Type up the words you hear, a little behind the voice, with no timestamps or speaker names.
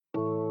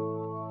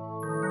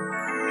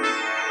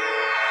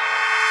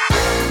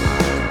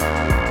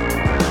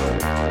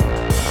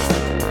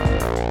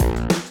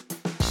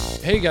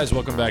Hey guys,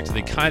 welcome back to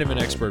the Kind of an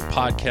Expert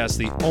podcast,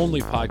 the only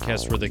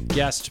podcast where the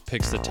guest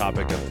picks the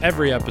topic of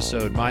every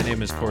episode. My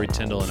name is Corey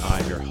Tyndall and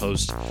I'm your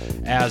host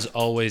as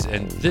always.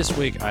 And this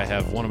week I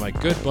have one of my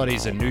good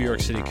buddies and New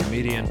York City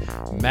comedian,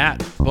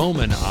 Matt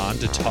Bowman, on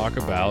to talk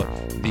about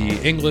the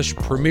English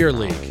Premier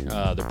League.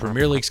 The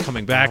Premier League's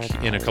coming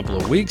back in a couple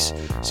of weeks,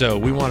 so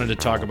we wanted to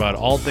talk about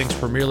all things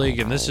Premier League,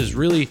 and this is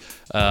really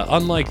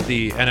unlike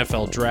the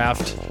NFL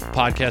draft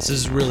podcast, this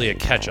is really a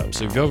catch-up.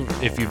 So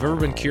if you've ever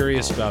been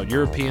curious about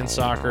European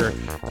soccer,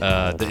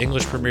 the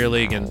English Premier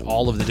League, and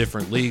all of the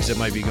different leagues that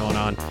might be going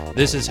on,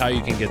 this is how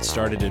you can get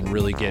started and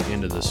really get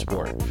into the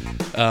sport.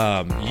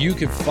 You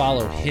can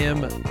follow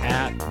him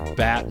at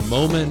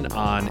BatMoman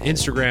on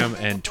Instagram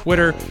and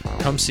Twitter.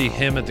 Come see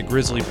him at the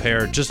Grizzly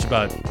Pear just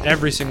about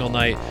every single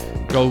night.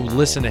 Go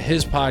listen to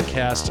his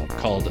podcast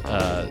called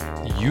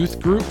Youth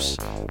Groups,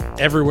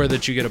 everywhere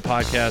that you get a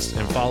podcast,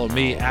 and follow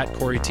me at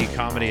Corey T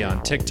Comedy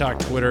on TikTok,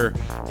 Twitter,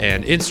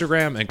 and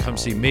Instagram, and come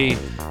see me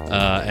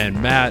and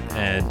Matt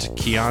and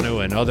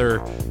Keanu and other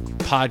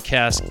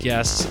podcast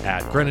guests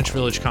at Greenwich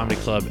Village Comedy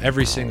Club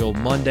every single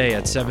Monday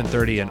at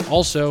 7:30. And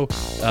also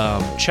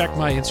check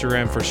my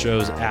Instagram for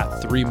shows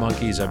at 3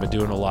 Monkeys. I've been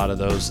doing a lot of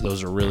those.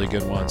 Those are really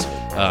good ones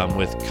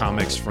with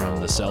comics from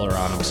the Cellar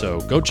on them.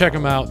 So go check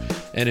them out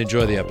and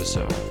enjoy the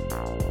episode.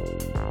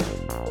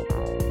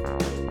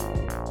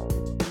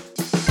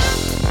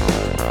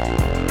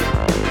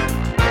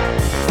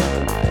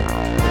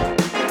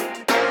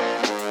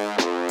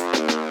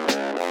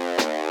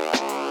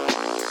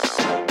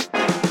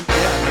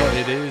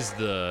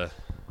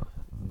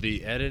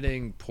 The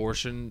editing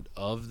portion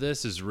of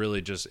this is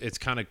really just, it's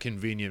kind of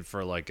convenient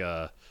for like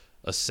a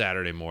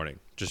Saturday morning.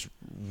 Just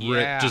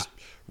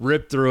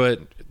rip through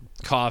it,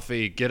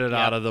 coffee, get it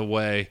out of the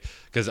way.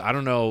 Because I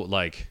don't know,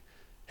 like,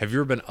 have you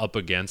ever been up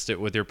against it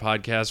with your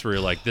podcast where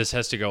you're like, this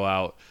has to go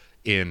out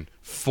in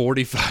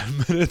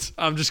 45 minutes?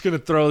 I'm just going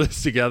to throw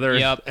this together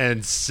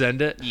and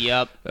send it.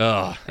 Yep.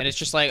 Ugh, and it's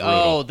just like,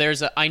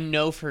 brutal. I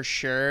know for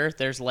sure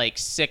there's like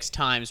 6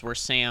 times where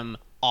Sam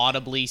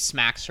audibly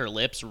smacks her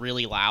lips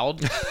really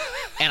loud,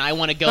 and I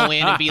want to go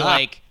in and be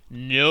like,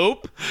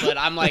 nope, but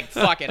I'm like,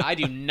 fuck it, I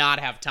do not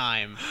have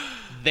time.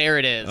 There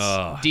it is.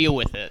 Deal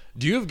with it.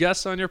 Do you have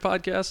guests on your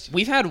podcast?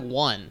 We've had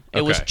one.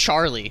 It was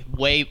Charlie,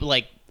 way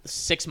like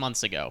 6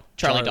 months ago.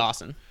 Charlie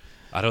Dawson.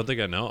 I don't think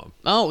I know him.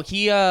 Oh,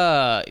 he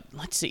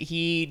let's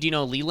see, do you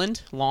know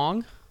Leland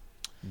Long?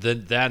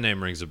 That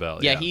name rings a bell.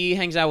 Yeah, he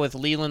hangs out with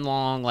Leland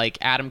Long, like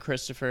Adam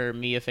Christopher,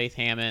 Mia Faith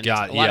Hammond,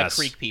 a lot of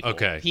Creek people.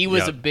 Okay. He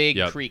was a big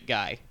Creek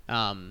guy.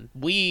 Him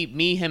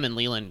and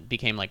Leland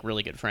became like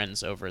really good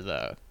friends over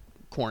the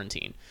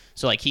quarantine.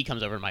 So like he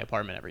comes over to my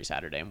apartment every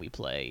Saturday and we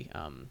play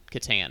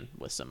Catan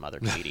with some other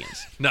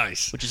comedians.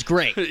 Nice. Which is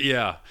great.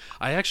 Yeah.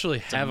 I actually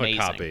have a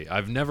copy.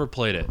 I've never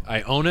played it.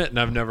 I own it and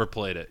I've never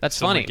played it. That's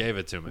Someone funny. Gave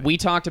it to me. We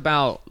talked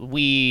about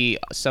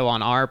so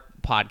on our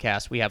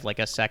podcast we have like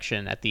a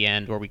section at the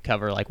end where we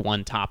cover like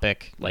one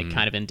topic like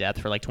kind of in depth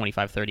for like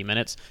 25-30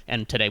 minutes,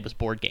 and today was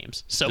board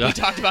games, so we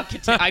talked about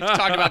Catan. I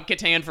talked about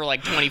Catan for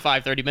like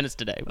 25-30 minutes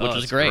today, which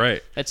was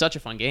great. It's such a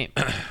fun game.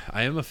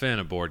 I am a fan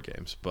of board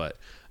games, but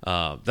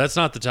that's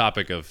not the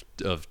topic of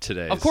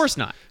today's of course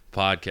not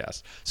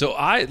podcast. So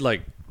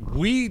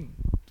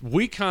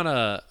we kind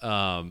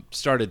of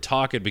started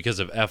talking because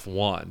of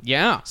F1.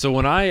 Yeah. So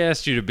when I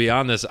asked you to be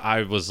on this,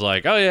 I was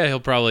like, oh yeah,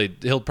 he'll probably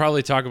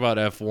talk about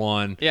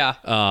F1.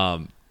 Yeah.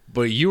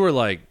 But you were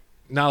like,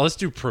 nah, let's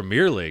do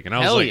Premier League. And I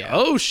was like,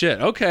 oh shit,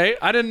 okay.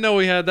 I didn't know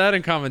we had that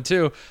in common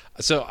too.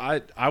 So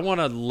I want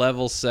to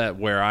level set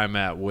where I'm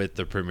at with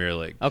the Premier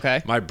League.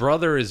 Okay. My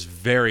brother is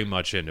very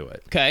much into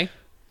it. Okay.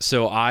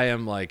 So I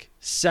am like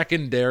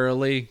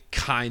secondarily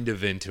kind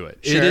of into it.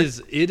 Sure.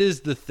 It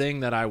is the thing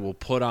that I will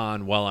put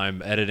on while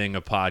I'm editing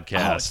a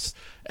podcast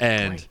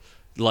and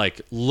like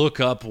look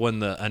up when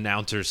the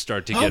announcers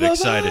start to get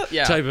excited.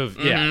 Type of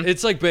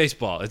it's like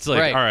baseball. It's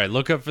like, all right,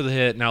 look up for the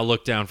hit, now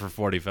look down for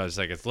 45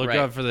 seconds. Look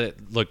up for the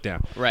look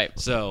down. Right.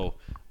 So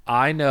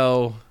I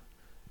know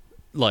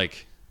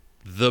like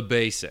the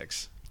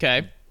basics.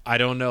 Okay. I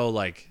don't know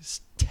like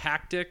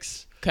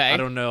tactics. Okay. I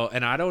don't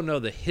know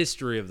the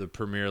history of the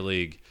Premier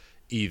League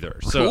either.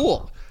 Cool.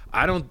 So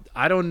I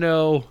don't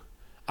know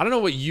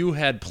what you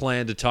had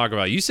planned to talk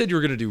about. You said you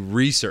were going to do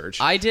research.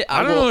 I did.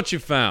 I don't know what you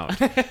found.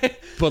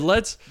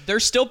 But they're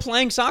still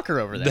playing soccer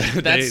over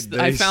there. They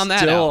I found that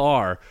still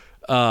out.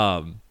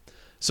 are.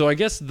 So I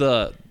guess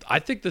I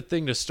think the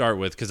thing to start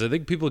with, because I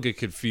think people get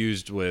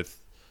confused with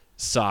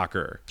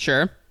soccer.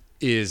 Sure.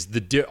 Is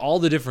all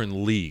the different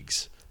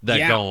leagues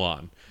that go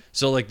on.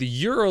 So, like, the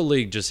Euro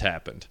League just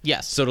happened.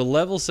 Yes. So, to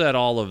level set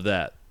all of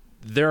that,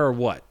 there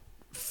are,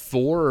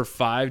 4 or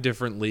 5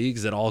 different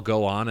leagues that all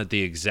go on at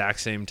the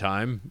exact same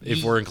time,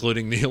 if we're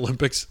including the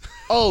Olympics?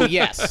 Oh,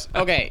 yes.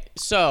 Okay,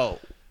 so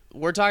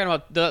we're talking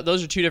about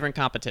those are 2 different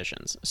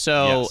competitions.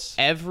 So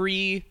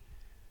every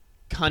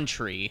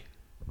country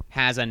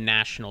has a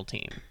national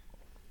team.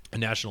 A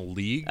national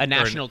league? A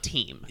national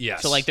team.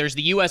 Yes. So, like, there's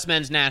the U.S.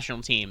 men's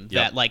national team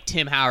that, like,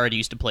 Tim Howard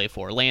used to play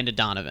for, Landon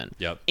Donovan.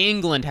 Yep.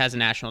 England has a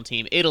national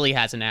team. Italy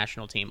has a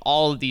national team.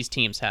 All of these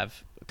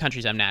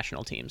countries have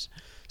national teams.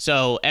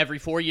 So, every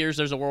 4 years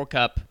there's a World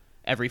Cup.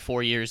 Every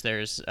 4 years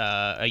there's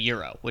a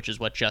Euro, which is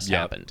what just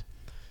happened.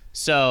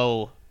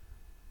 So,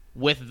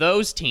 with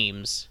those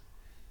teams,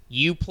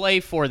 you play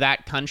for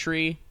that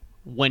country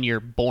when you're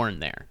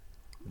born there.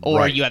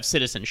 Or you have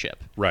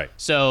citizenship. Right.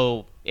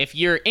 So if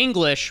you're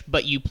English,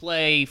 but you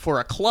play for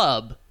a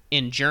club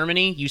in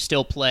Germany, you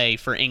still play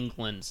for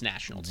England's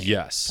national team.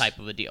 Yes. Type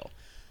of a deal.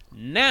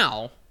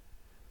 Now,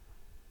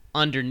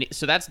 underneath,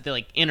 so that's the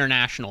like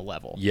international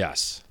level.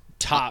 Yes.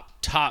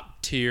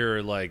 Top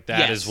tier, like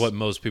that is what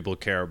most people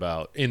care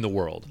about in the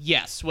world.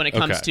 Yes. When it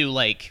comes to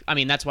like, I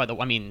mean, that's why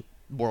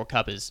World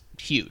Cup is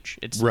huge.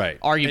 It's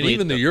arguably and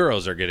even the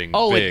Euros are getting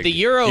big the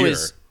Euro here.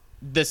 is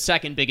the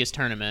second biggest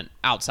tournament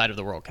outside of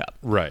the World Cup.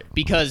 Right.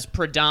 Because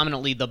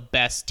predominantly the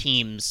best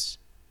teams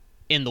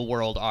in the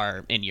world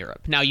are in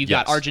Europe. Now you've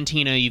got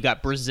Argentina, you've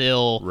got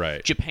Brazil,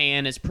 right.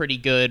 Japan is pretty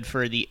good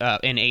for the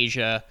in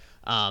Asia.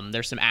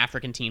 There's some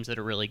African teams that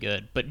are really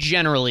good, but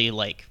generally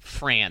like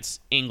France,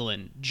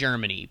 England,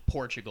 Germany,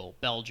 Portugal,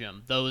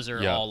 Belgium, those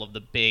are all of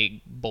the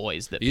big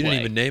boys that You play.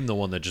 didn't even name the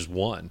one that just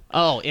won.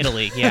 Oh,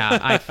 Italy,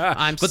 yeah.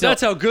 But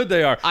that's how good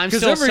they are. I'm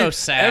still so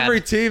sad.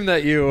 Every team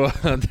that you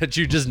that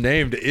you just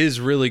named is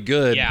really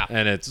good. Yeah.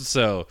 And it's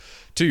so,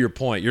 to your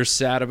point, you're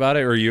sad about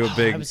it, or are you a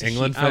big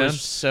England fan? I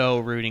was so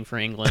rooting for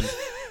England.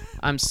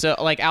 I'm so,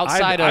 like,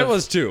 outside I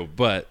was too,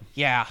 but...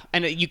 Yeah,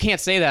 and you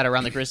can't say that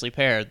around the Grizzly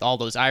Pair. All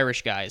those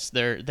Irish guys,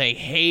 they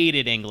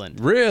hated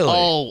England. Really?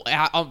 Oh,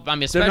 I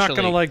mean, especially... They're not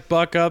going to, like,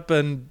 buck up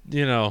and,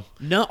 you know...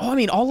 No, I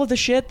mean, all of the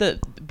shit that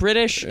the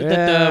Brits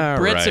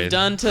have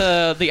done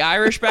to the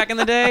Irish back in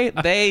the day,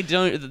 they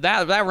don't...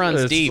 That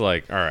runs deep. It's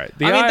like, all right,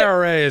 the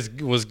IRA has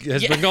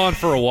been gone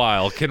for a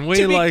while. Can we,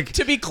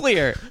 To be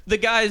clear, the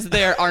guys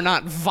there are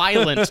not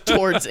violent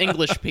towards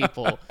English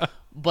people.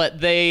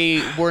 But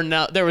there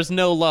was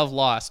no love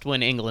lost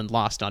when England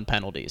lost on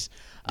penalties.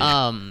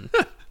 It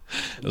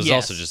was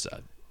also just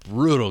a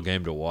brutal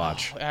game to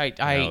watch.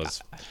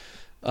 It's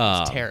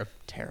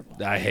terrible.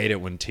 I hate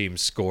it when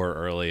teams score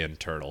early and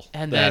turtle.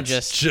 And That's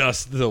then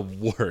just the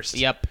worst.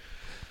 Yep.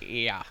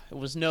 Yeah, it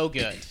was no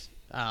good.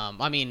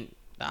 I mean,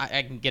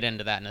 I can get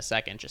into that in a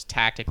second, just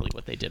tactically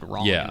what they did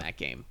wrong in that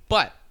game.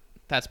 But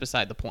that's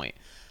beside the point.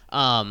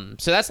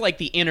 So that's like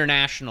the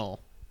international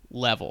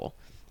level.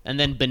 And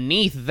then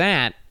beneath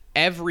that,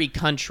 every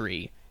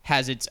country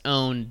has its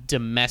own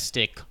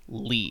domestic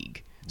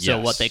league. So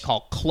what they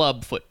call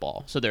club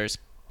football. So there's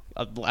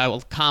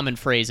a common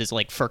phrase is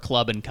like for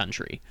club and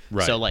country.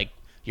 Right. So like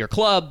your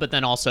club, but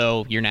then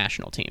also your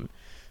national team.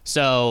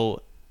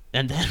 So,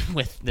 and then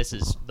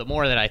the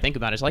more that I think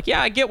about it, it's like,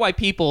 yeah, I get why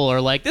people are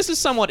like, this is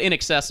somewhat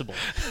inaccessible.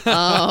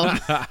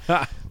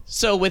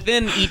 So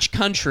within each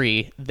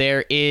country,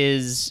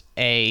 there's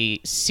a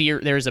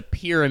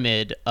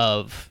pyramid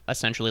of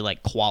essentially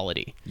like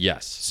quality.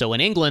 Yes. So in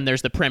England,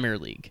 there's the Premier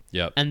League.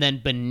 Yep. And then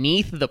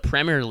beneath the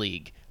Premier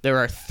League, there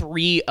are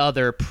 3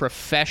 other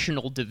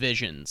professional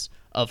divisions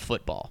of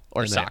football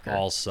or soccer. They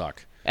all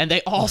suck. And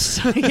they all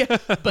suck.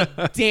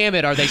 But damn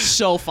it, are they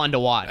so fun to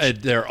watch.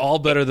 They're all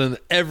better than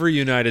every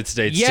United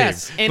States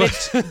team.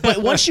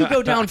 But once you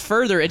go down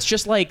further, it's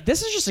just like,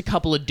 this is just a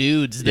couple of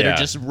dudes that are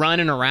just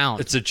running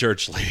around. It's a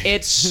church league.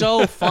 It's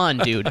so fun,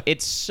 dude.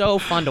 It's so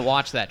fun to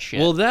watch that shit.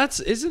 Well,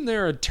 isn't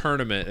there a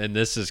tournament, and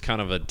this is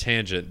kind of a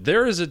tangent,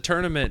 there is a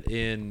tournament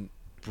in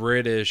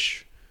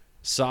British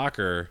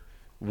soccer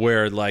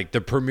where like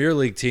the Premier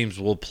League teams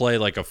will play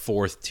like a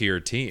 4th tier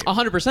team.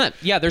 100%.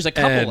 Yeah, there's a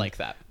couple like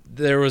that.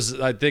 There was,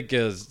 I think,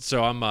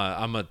 so I'm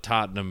a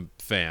Tottenham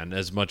fan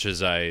as much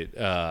as I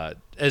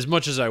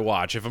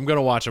watch. If I'm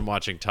gonna watch, I'm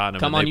watching Tottenham.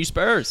 Come on, you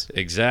Spurs!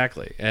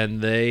 Exactly,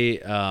 and they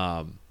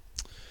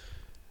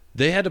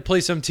had to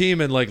play some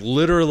team in like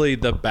literally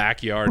the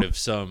backyard of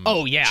some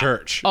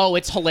church. Oh,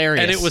 it's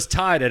hilarious. And it was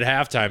tied at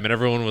halftime, and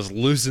everyone was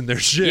losing their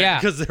shit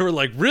because they were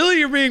like, "Really,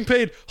 you're being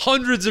paid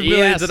hundreds of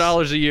millions of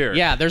dollars a year?"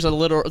 Yeah, there's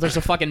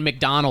a fucking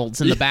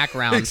McDonald's in the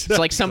background. Exactly. It's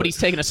like somebody's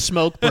taking a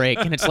smoke break,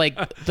 and it's like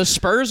the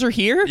Spurs are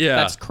here. Yeah,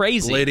 that's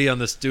crazy. Lady on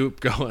the stoop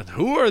going,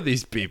 "Who are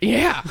these people?"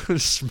 Yeah,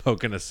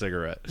 smoking a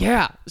cigarette.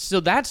 Yeah, so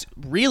that's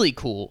really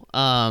cool.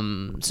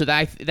 So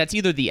that's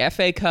either the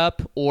FA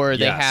Cup or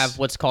they have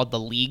what's called the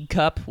League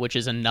Cup, which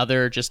is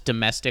another just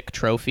domestic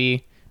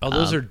trophy. Oh,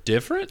 those are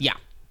different? Yeah.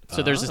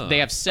 So they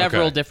have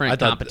several different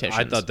competitions.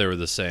 I thought they were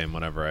the same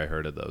whenever I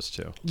heard of those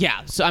two.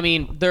 Yeah. So I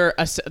mean, they're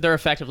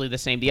effectively the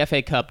same. The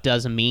FA Cup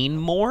does mean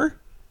more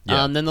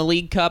than the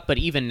League Cup, but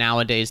even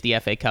nowadays the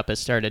FA Cup has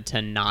started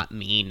to not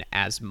mean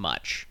as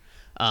much.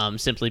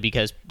 Simply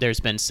because there's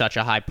been such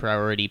a high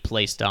priority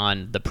placed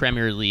on the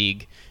Premier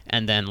League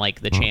and then like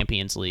the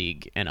Champions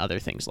League and other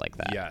things like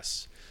that.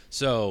 Yes.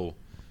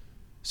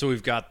 So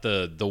we've got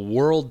the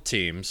world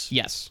teams.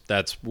 Yes.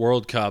 That's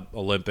World Cup,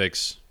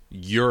 Olympics,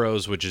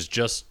 Euros, which is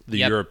just the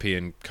Yep.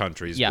 European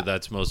countries, Yeah. but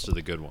that's most of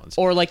the good ones.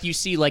 Or like you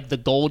see like the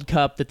Gold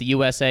Cup that the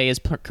USA is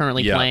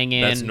currently Yeah, playing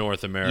in. that's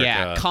North America.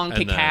 Yeah, and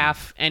then-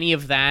 CONCACAF, any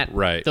of that.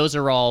 Right. Those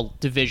are all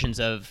divisions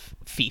of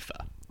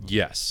FIFA.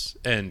 Yes,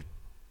 and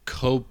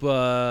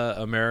Copa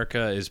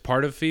America is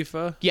part of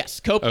FIFA.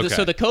 Yes, Okay.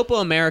 so the Copa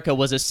America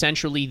was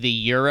essentially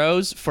the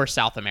Euros for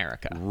South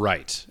America.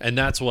 Right, and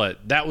that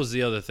was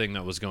the other thing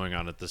that was going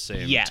on at the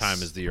same Yes.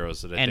 time as the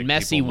Euros. That I And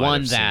think Messi people might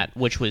won have that,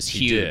 which was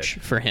He huge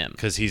did. for him.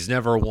 because he's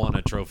never won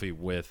a trophy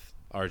with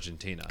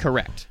Argentina.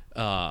 Correct.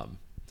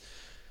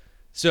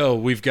 So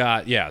we've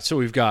got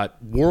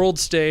world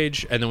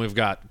stage, and then we've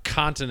got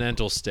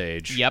continental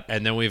stage. Yep.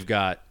 And then we've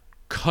got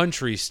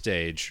country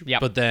stage.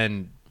 Yep. But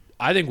then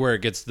I think where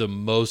it gets the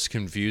most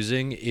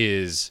confusing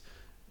is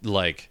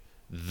like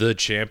the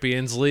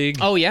Champions League.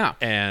 Oh, yeah.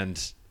 And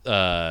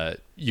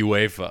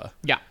UEFA.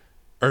 Yeah.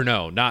 Or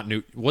no, not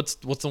new. What's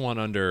the one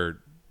under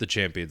the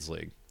Champions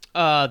League?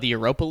 The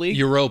Europa League.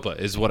 Europa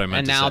is what I meant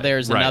and to say. now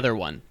there's Right. another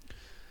one.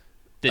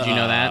 Did you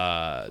know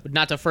that?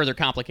 Not to further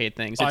complicate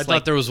things. It's I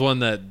thought there was one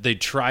that they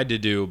tried to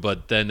do,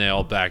 but then they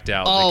all backed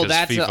out. Oh, because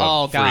that's FIFA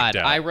God! freaked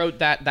out. I wrote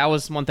that. That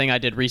was one thing I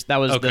did. That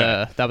was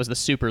Okay. that was the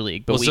Super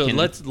League. But Well, we so can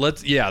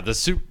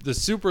the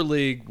Super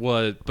League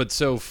was, but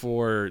so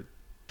for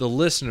the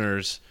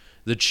listeners,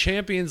 the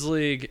Champions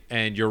League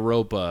and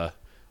Europa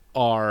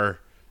are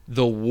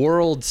the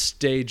world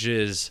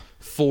stages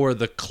for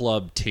the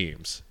club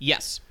teams.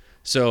 yes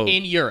So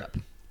in Europe,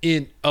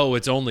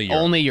 it's only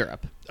Europe. only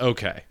Europe.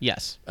 Okay.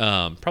 Yes,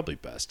 Probably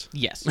best.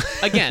 yes.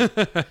 Again,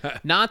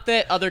 not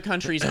that other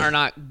countries are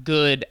not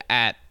good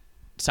at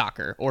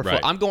soccer or Right.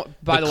 I'm going.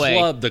 By the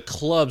way, the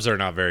clubs are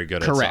not very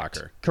good correct, at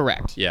soccer.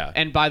 correct. Yeah.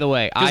 And by the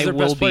way, Because I their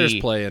will best players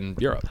be. play in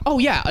Europe. Oh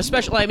yeah,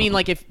 especially I mean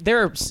like if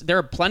there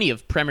are plenty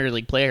of Premier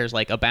League players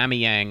like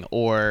Aubameyang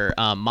or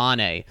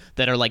Mane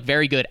that are like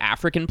very good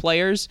African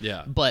players.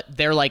 Yeah. But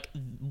they're like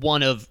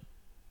one of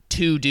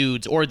two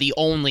dudes or the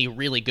only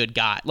really good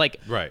guy. Like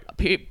Right.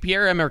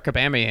 Pierre-Emerick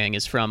Aubameyang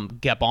is from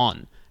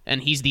Gabon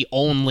and he's the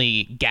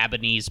only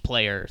Gabonese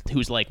player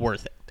who's like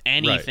worth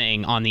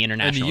anything on the And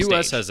international the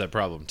U.S. stage. has that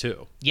problem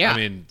too. Yeah. I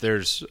mean,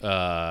 there's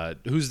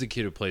who's the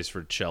kid who plays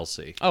for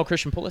Chelsea? Oh,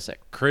 Christian Pulisic,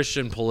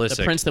 Christian the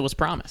Pulisic. prince that was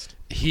promised.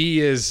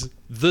 He is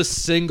the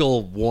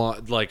single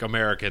one, like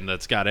American,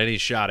 that's got any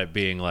shot at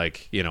being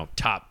like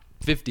top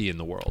 50 in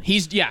the world.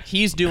 He's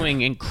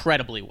doing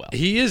incredibly well.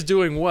 He is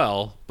doing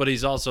well, but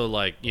he's also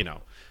like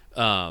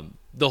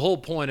the whole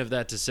point of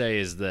that to say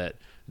is that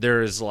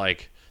there is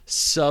like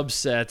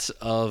subsets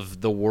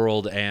of the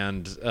world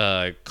and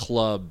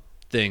club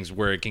things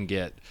where it can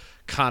get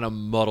kind of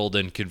muddled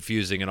and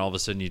confusing, and all of a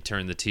sudden you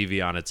turn the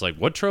TV on, it's like,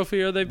 what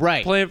trophy are they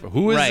playing for?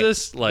 Who is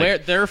this? Like, where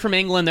they're from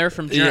England, they're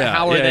from Germany. Yeah,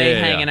 How are yeah, they yeah,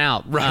 yeah. hanging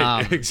out?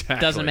 Right,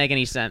 exactly. Doesn't make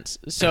any sense.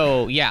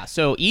 So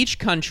so each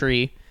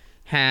country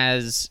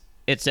has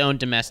its own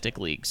domestic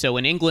league. So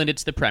in England,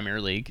 it's the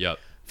Premier League. Yep.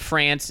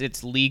 France,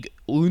 it's Ligue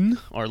 1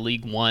 or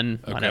League 1,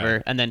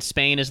 whatever. And then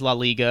Spain is La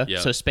Liga.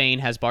 Yep. So Spain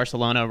has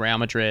Barcelona, Real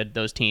Madrid,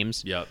 those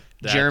teams. Yep.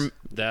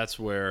 That's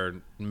where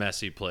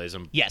Messi plays.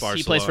 Yes,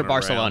 he plays for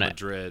Barcelona.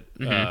 Real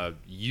Madrid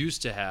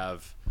used to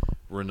have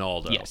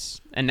Ronaldo.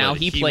 Yes. And now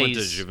but he went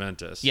plays to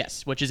Juventus.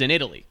 Yes, which is in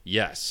Italy.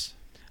 Yes.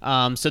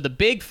 So the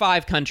big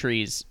five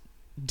countries,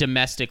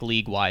 domestic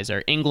league-wise,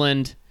 are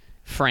England,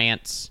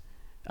 France,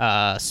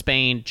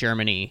 Spain,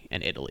 Germany,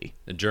 and Italy.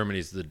 And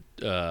Germany's the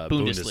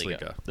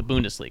Bundesliga. The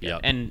Bundesliga.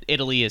 Yep. And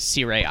Italy is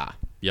Serie A.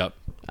 Yep.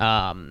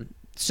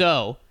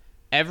 So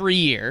every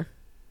year,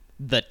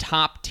 the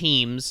top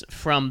teams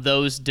from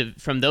those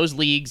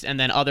leagues and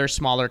then other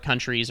smaller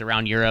countries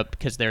around Europe,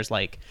 because there's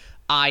like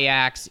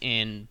Ajax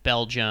in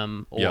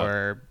Belgium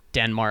or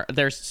Denmark.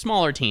 There's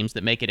smaller teams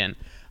that make it in.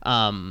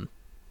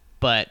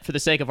 But for the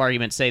sake of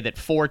argument, say that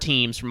 4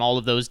 teams from all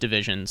of those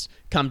divisions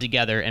come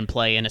together and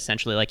play in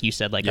essentially, like you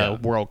said, like a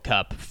World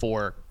Cup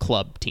for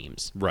club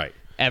teams. Right.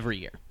 Every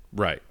year.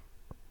 Right.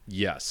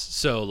 Yes.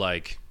 So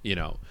like,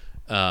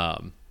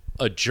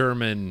 a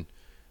German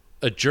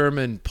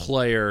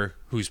player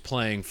who's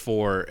playing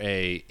for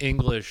a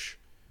English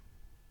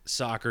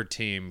soccer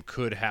team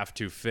could have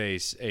to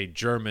face a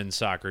German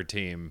soccer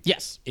team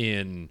Yes.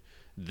 in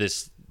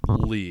this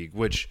league,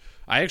 which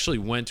I actually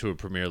went to a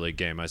Premier League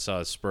game. I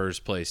saw Spurs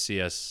play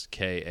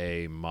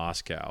CSKA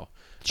Moscow.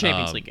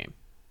 Champions League game.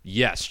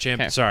 Yes,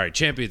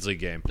 Champions League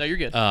game. No, you're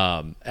good.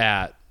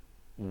 At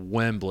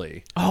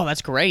Wembley. Oh,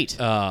 that's great.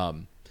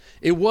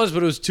 It was,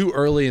 but it was too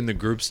early in the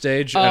group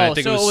stage, and I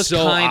think so it was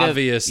so kind of-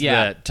 obvious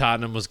that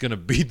Tottenham was going to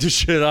beat the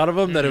shit out of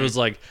them that it was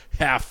like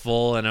half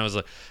full, and I was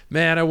like,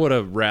 man, I would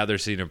have rather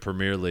seen a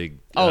Premier League.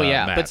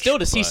 Match, but still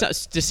to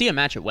see a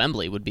match at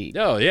Wembley would be.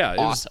 Oh yeah, it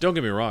was, awesome. don't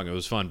get me wrong, it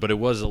was fun, but it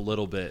was a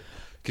little bit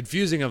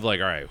confusing. Of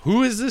like, all right,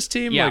 who is this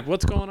team? Yeah. Like,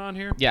 what's going on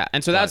here? Yeah,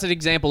 and so that's an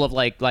example of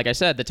like I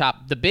said,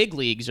 the big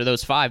leagues are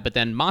those 5, but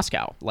then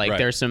Moscow, like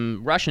there's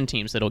some Russian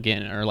teams that'll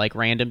get in, or like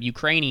random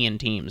Ukrainian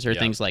teams or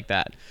things like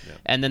that,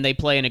 and then they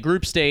play in a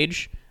group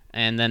stage,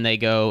 and then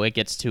it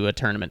gets to a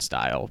tournament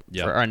style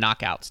or a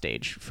knockout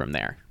stage from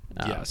there.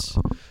 Yes.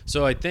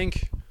 So I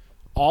think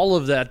all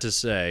of that to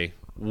say,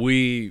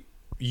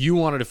 you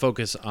wanted to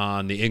focus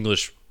on the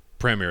English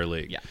Premier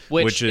League,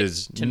 which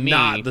is to me,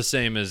 not the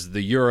same as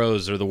the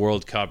Euros or the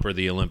World Cup or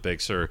the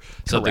Olympics or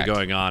something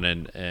going on.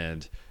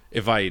 And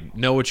if I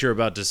know what you're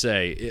about to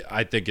say,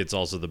 I think it's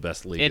also the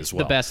best league as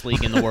well. It's the best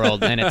league in the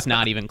world, and it's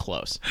not even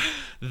close.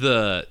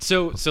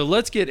 So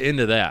let's get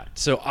into that.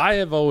 So I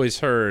have always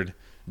heard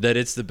that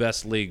it's the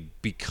best league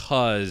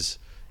because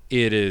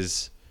it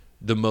is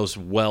the most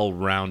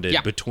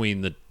well-rounded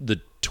between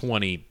the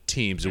 20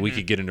 teams, and we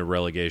could get into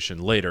relegation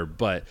later,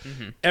 but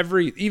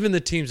even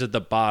the teams at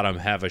the bottom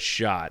have a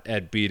shot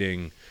at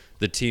beating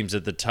the teams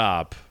at the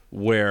top,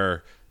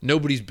 where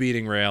nobody's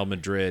beating Real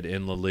Madrid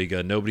in La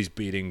Liga, nobody's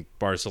beating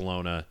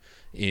Barcelona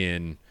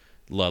in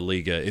La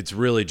Liga. It's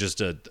really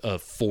just a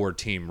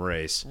 4-team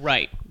race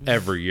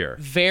every year.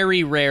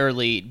 Very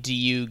rarely do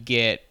you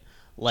get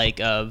like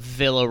a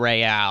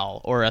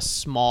Villarreal or a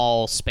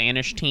small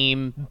Spanish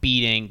team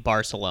beating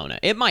Barcelona.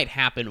 It might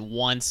happen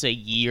once a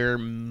year,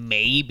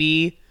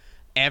 maybe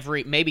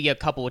a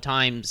couple of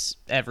times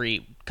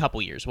every couple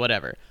years,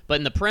 whatever. But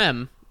in the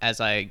Prem, as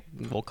I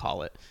will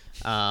call it,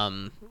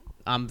 I'm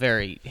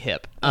very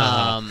hip.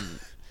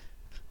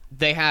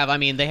 They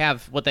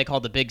have what they call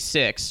the Big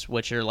Six,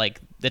 which are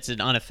like, that's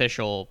an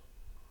unofficial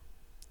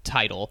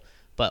title,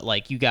 but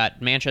like you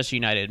got Manchester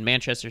United,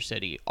 Manchester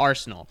City,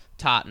 Arsenal,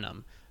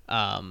 Tottenham,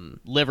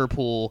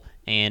 Liverpool,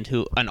 and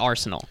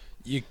Arsenal.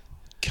 You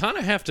kind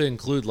of have to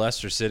include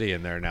Leicester City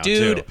in there now,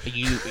 dude.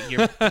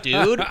 too.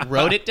 Dude,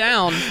 wrote it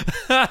down.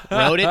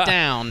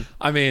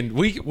 I mean,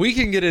 we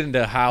can get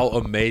into how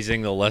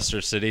amazing the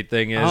Leicester City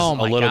thing is a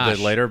little bit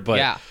later,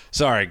 but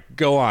sorry,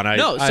 go on.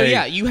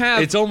 You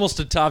have. It's almost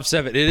a top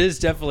 7. It is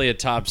definitely a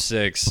top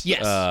 6.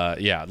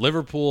 Yes.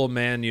 Liverpool,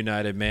 Man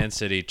United, Man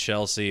City,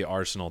 Chelsea,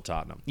 Arsenal,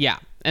 Tottenham. Yeah.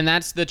 And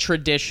that's the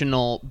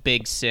traditional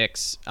Big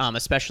Six,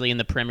 especially in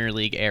the Premier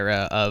League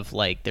era of,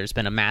 like, there's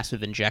been a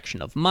massive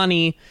injection of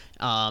money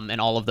and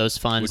all of those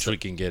funds. Which we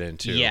can get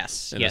into in a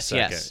second.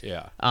 Yes.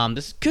 Yeah.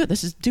 This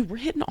is good. Dude, we're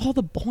hitting all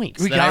the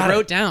points that I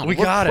wrote down. We're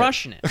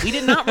crushing it. We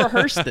did not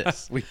rehearse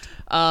this.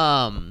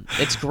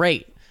 It's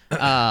great.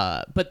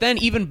 But then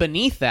even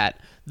beneath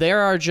that, there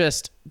are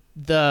just,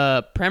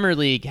 the Premier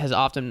League has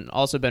often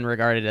also been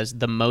regarded as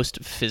the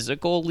most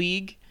physical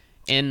league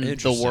in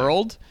the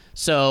world.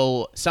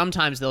 So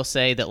sometimes they'll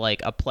say that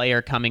like a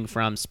player coming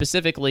from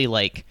specifically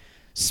like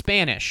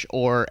Spanish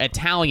or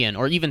Italian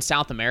or even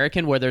South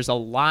American, where there's a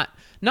lot,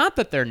 not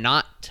that they're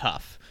not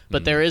tough,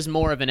 but there is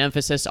more of an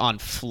emphasis on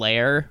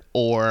flair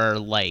or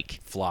like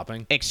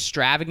flopping,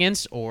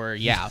 extravagance, or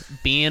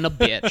being a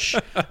bitch,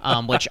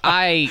 which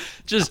I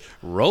just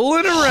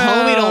rolling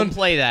around. Homie, don't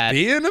play that.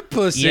 Being a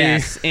pussy.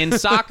 Yes, in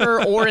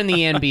soccer or in the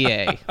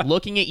NBA.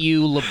 Looking at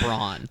you,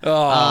 LeBron.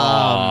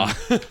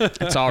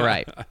 It's all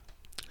right.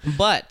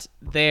 But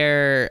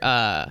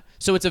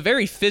so it's a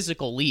very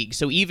physical league.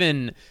 So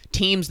even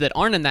teams that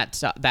aren't in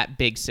that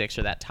Big Six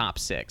or that top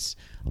 6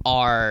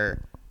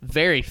 are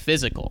very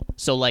physical.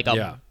 So like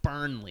a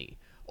Burnley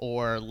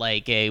or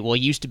like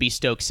used to be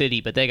Stoke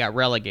City, but they got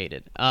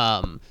relegated.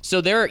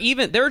 So there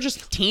are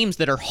just teams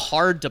that are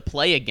hard to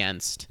play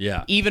against,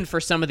 even for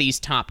some of these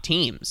top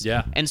teams.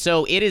 Yeah. And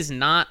so it is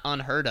not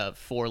unheard of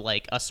for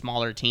like a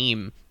smaller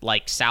team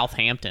like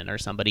Southampton or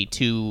somebody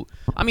to,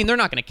 I mean, they're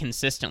not going to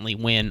consistently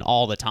win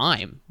all the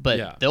time,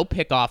 but they'll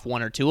pick off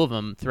 1 or 2 of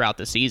them throughout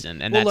the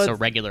season, and that's a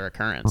regular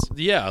occurrence.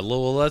 Yeah,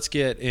 well, let's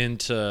get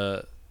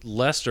into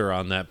Leicester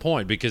on that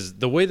point, because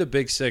the way the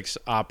Big Six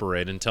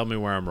operate, and tell me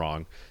where I'm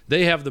wrong,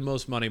 they have the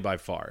most money by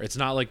far. It's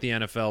not like the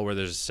NFL where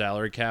there's a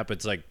salary cap.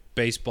 It's like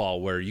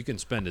baseball where you can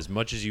spend as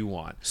much as you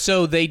want.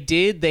 So they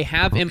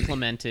have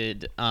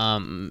implemented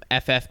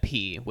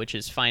FFP, which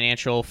is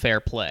financial fair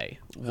play,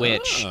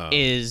 which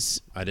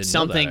is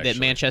something that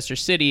Manchester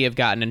City have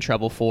gotten in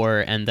trouble for,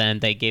 and then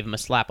they gave them a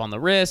slap on the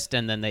wrist,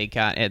 and then they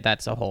got it.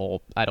 That's a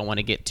whole, I don't want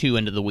to get too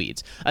into the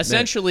weeds.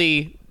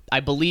 Essentially,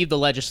 I believe the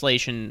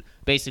legislation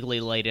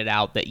basically laid it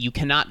out that you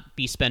cannot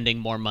be spending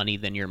more money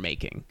than you're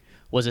making,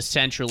 was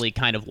essentially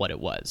kind of what it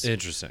was.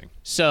 Interesting.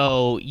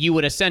 So you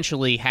would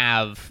essentially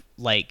have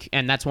like,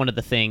 and that's one of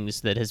the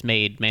things that has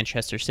made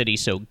Manchester City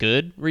so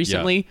good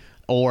recently,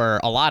 or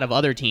a lot of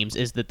other teams,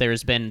 is that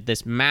there's been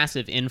this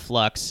massive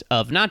influx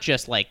of not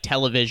just like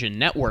television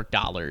network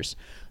dollars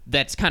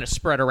that's kind of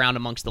spread around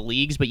amongst the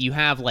leagues, but you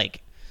have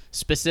like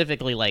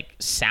specifically like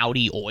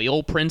Saudi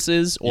oil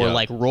princes or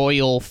like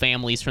royal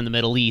families from the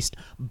Middle East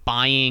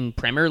buying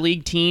Premier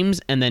League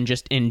teams and then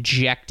just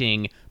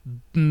injecting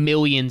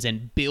millions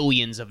and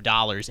billions of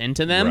dollars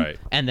into them,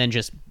 and then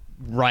just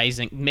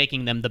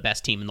making them the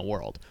best team in the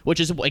world, which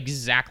is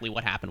exactly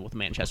what happened with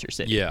Manchester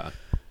City.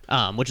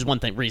 Which is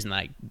reason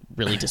I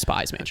really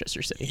despise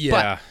Manchester City.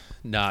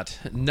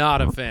 Not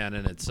a fan,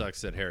 and it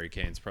sucks that Harry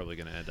Kane's probably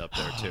going to end up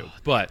there too.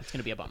 But it's going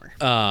to be a bummer.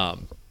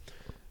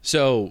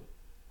 So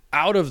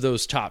out of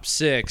those top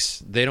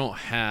 6, they don't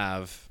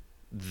have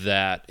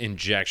that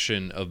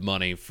injection of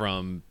money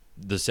from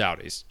the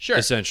Saudis,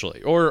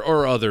 essentially,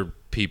 or other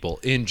people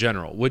in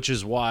general, which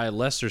is why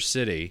Leicester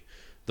City,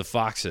 the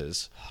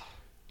Foxes,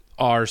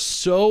 are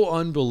so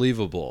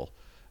unbelievable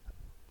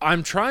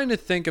I'm trying to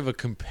think of a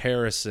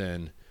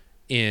comparison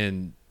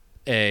in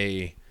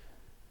a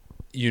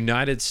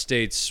United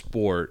States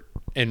sport,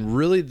 and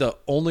really the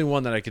only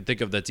one that I can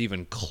think of that's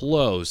even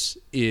close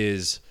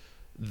is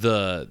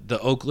the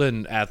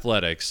Oakland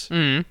Athletics,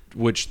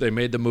 which they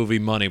made the movie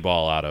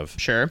Moneyball out of.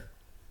 Sure.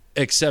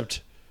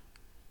 Except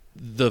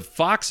the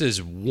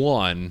Foxes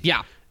won.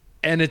 Yeah.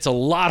 And it's a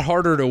lot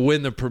harder to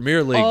win the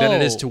Premier League than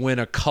it is to win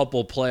a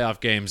couple playoff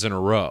games in a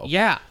row.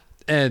 Yeah.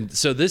 And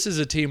so this is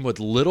a team with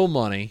little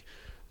money,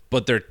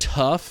 but they're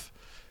tough.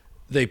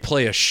 They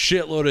play a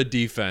shitload of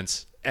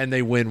defense, and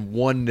they win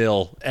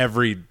 1-0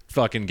 every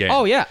fucking game.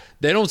 Oh, yeah.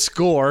 They don't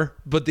score,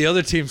 but the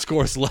other team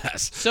scores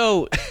less.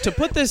 So, to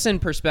put this in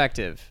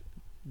perspective,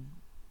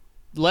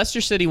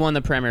 Leicester City won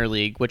the Premier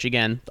League, which,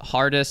 again, the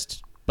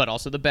hardest but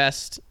also the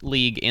best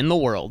league in the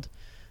world.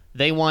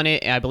 They won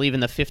it, I believe, in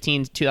the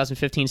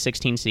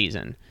 2015-16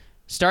 season.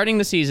 Starting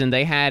the season,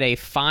 they had a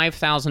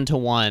 5,000 to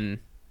 1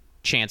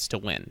 chance to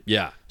win.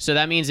 Yeah. So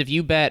that means if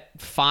you bet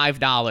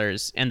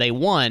 $5 and they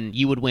won,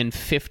 you would win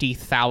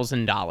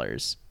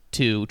 $50,000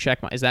 to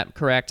check my. Is that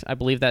correct? I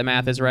believe that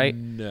math is right.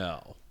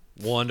 No.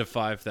 1 to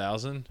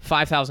 5,000?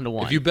 5,000 to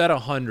 1. If you bet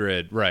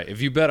 100, right.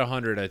 If you bet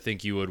 100, I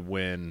think you would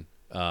win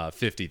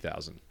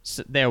 50,000.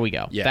 So there we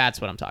go. Yeah.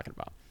 That's what I'm talking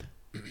about.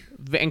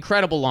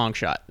 Incredible long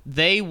shot.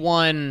 They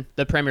won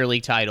the Premier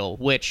League title,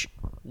 which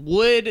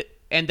would,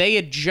 and they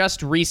had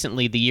just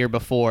recently, the year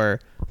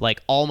before,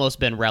 like almost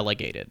been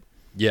relegated.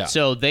 Yeah.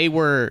 So they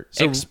were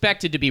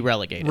expected to be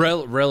relegated.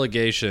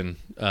 Relegation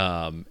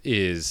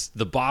is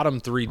the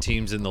bottom 3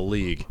 teams in the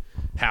league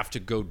have to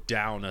go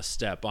down a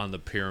step on the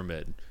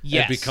pyramid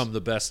Yes. and become the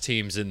best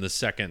teams in the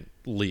second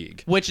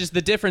league. Which is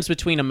the difference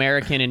between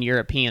American and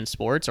European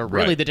sports, or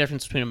really Right. the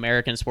difference between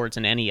American sports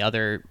and any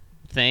other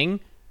thing.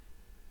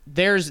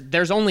 There's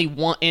only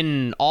one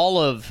in all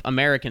of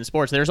American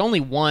sports. There's only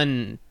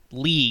one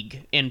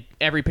league in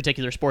every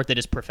particular sport that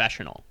is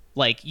professional.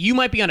 Like, you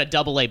might be on a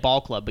AA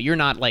ball club, but you're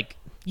not like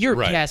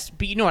Right. yes,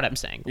 but you know what I'm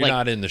saying. You're like,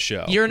 not in the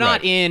show. You're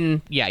not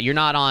Right. you're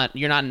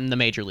not in the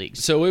major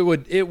leagues. So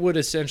it would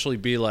essentially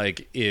be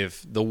like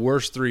if the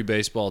worst 3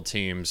 baseball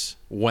teams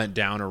went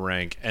down a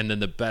rank, and then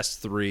the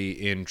best 3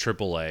 in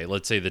AAA,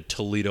 let's say the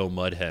Toledo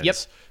Mudhens, Yep.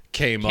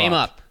 came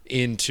up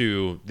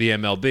into the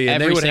MLB,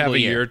 and Every they would have single a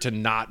year. year to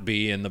not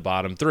be in the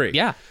bottom 3.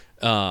 Yeah.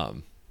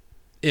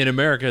 In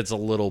America, it's a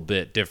little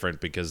bit different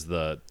because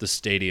the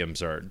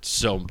stadiums are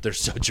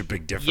there's such a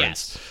big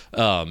difference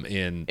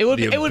in It would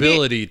the be-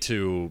 ability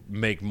to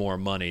make more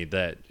money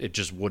that it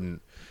just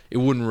wouldn't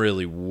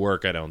really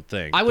work. I don't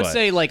think. I would But-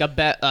 say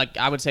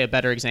I would say a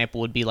better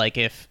example would be like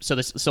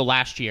so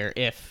last year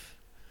if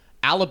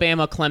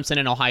Alabama, Clemson,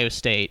 and Ohio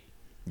State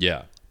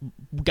yeah.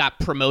 got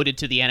promoted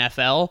to the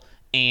NFL,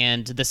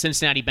 and the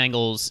Cincinnati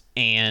Bengals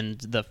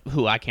and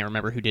I can't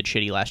remember who did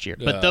shitty last year,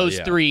 but those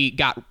yeah. 3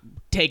 got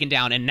taken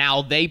down, and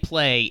now they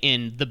play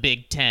in the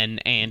Big Ten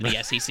and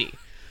the SEC.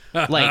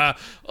 Like,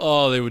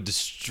 they would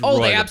destroy.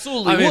 oh, they them.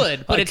 absolutely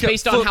would, but it's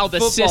based on how the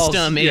football's-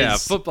 system is. Yeah,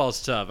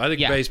 football's tough. I think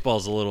Yeah.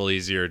 baseball's a little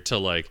easier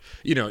to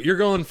you're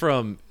going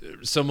from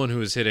someone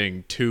who is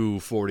hitting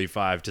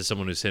 245 to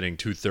someone who's hitting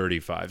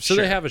 235, so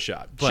Sure. they have a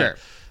shot. But,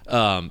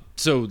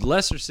 so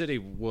Leicester City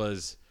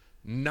was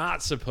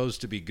not supposed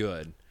to be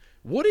good.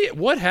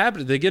 What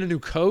happened? Did they get a new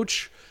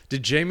coach?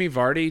 Did Jamie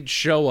Vardy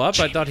show up?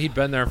 I thought he'd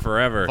been there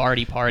forever.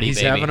 Vardy party, He's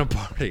baby. having a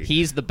party.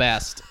 He's the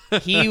best.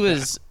 He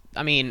was,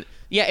 I mean,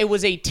 yeah, it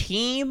was a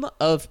team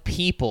of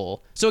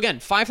people. So again,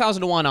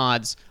 5,000 to 1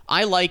 odds.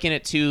 I liken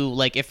it to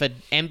like if an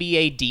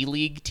NBA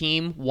D-League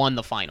team won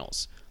the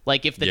finals.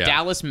 Like if the Yeah.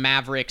 Dallas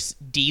Mavericks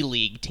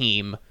D-League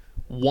team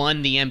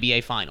won the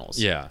NBA finals.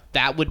 Yeah.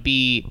 That would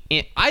be,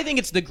 I think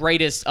it's the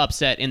greatest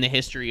upset in the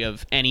history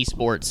of any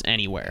sports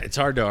anywhere. It's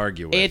hard to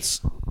argue with.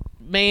 It's,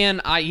 man,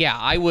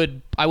 I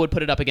would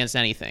put it up against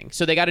anything.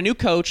 So they got a new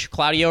coach,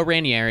 Claudio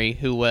Ranieri,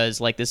 who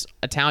was like this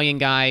Italian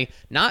guy,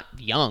 not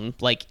young,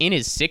 like in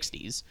his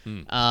 60s.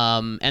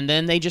 And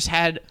then they just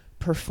had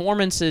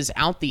performances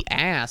out the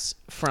ass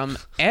from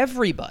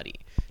everybody.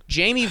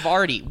 Jamie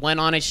Vardy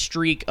went on a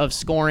streak of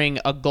scoring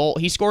a goal.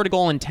 He scored a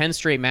goal in 10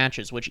 straight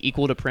matches, which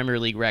equaled a Premier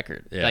League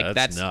record. Yeah, like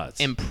that's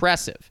nuts.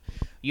 Impressive.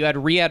 You had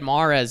Riyad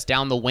Mahrez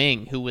down the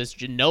wing, who was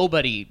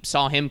nobody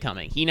saw him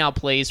coming. He now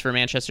plays for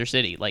Manchester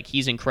City. Like,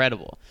 he's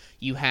incredible.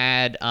 You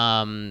had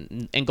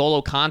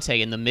N'Golo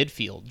Kante in the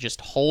midfield, just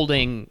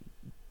holding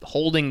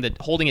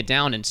it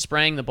down and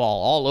spraying the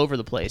ball all over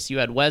the place. You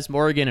had Wes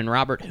Morgan and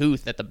Robert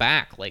Huth at the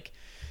back. Like,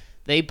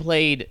 they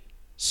played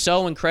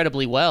so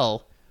incredibly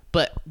well.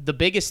 But the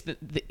biggest,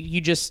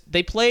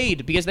 they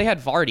played because they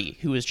had Vardy,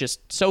 who was just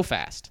so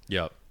fast.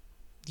 Yep.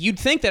 You'd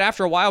think that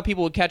after a while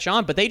people would catch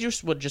on, but they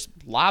would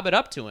lob it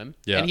up to him,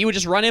 Yeah. and he would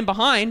just run in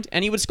behind,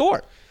 and he would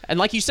score. And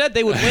like you said,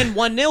 they would win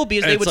 1-0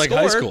 because they It's would like score.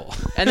 high school.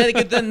 And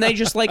then they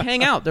just like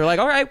hang out. They're like,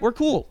 all right, we're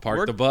cool.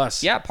 Park the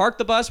bus. Yeah, park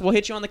the bus. We'll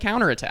hit you on the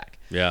counterattack.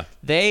 Yeah.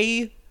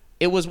 It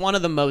was one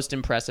of the most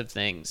impressive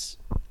things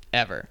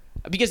ever.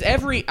 Because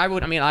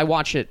I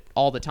watch it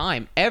all the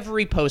time.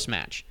 Every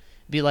post-match,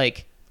 be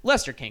like,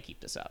 Leicester can't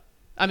keep this up.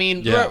 I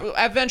mean,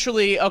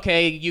 eventually,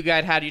 okay, you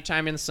guys had your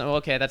time in the summer.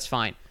 Okay, that's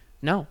fine.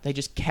 No, they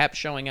just kept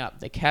showing up.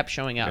 They kept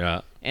showing up.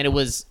 Yeah. And it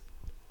was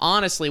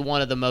honestly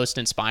one of the most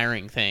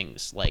inspiring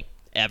things, like,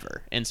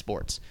 ever in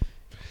sports.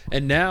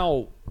 And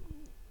now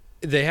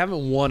they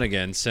haven't won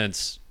again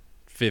since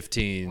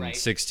 15, Right.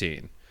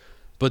 16.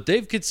 But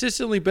they've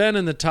consistently been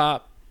in the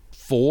top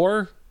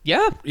 4.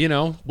 Yeah. You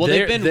know, Well,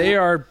 they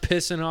are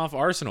pissing off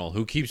Arsenal,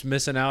 who keeps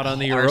missing out on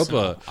the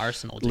Europa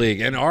Arsenal, dude.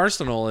 League. And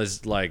Arsenal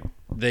is like,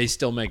 they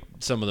still make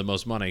some of the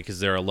most money because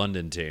they're a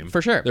London team.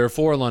 For sure. There are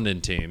 4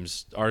 London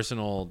teams: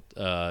 Arsenal,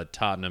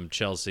 Tottenham,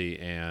 Chelsea,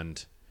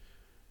 and...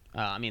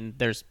 I mean,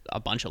 there's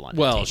a bunch of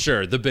London Well, teams.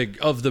 sure. The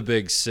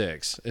big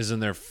 6. Isn't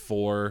there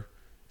 4?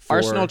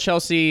 Arsenal,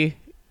 Chelsea,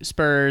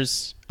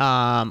 Spurs.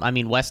 I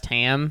mean, West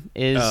Ham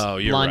is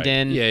you're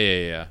London. Right.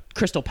 Yeah.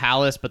 Crystal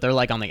Palace, but they're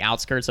like on the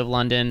outskirts of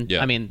London.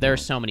 Yeah. I mean,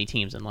 there's so many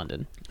teams in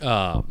London.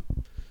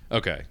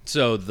 Okay.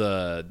 So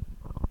the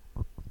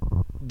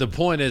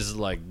point is,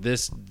 like,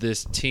 this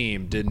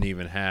team didn't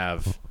even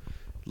have,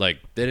 like,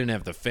 they didn't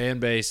have the fan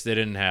base, they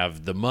didn't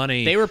have the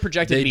money. They were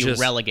projected to be just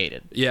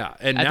relegated. Yeah,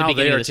 and at the now they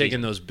beginning are of the taking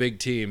season. those big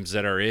teams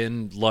that are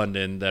in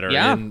London, that are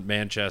Yeah. in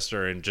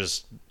Manchester, and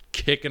just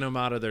kicking them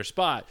out of their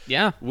spot.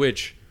 Yeah.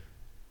 Which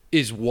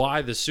is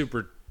why the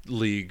Super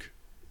League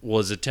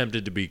was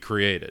attempted to be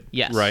created.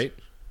 Yes. Right?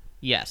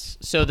 Yes.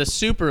 So the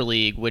Super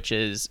League, which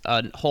is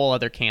a whole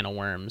other can of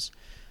worms,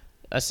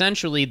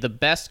 essentially the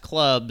best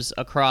clubs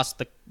across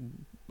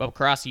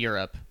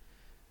Europe,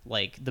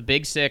 like the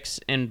Big 6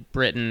 in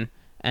Britain,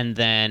 and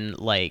then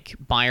like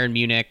Bayern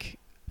Munich,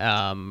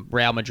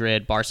 Real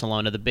Madrid,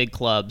 Barcelona, the big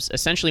clubs,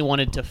 essentially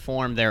wanted to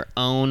form their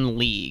own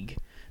league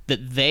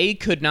that they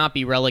could not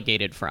be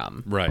relegated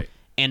from. Right.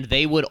 And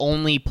they would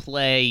only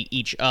play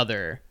each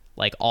other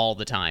like all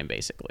the time,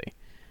 basically.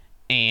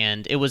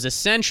 And it was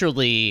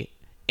essentially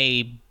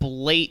a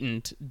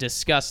blatant,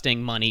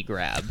 disgusting money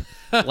grab.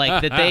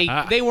 Like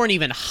that they weren't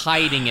even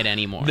hiding it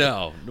anymore.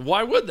 No.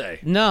 Why would they?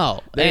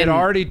 No. They had And-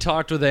 already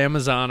talked with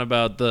Amazon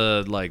about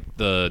the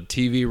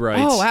TV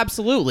rights. Oh,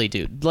 absolutely,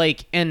 dude.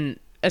 Like, and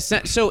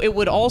so it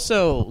would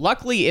also,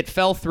 luckily it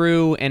fell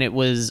through, and it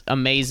was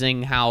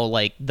amazing how,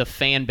 like, the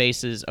fan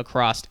bases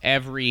across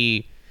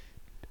every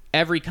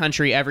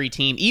country, every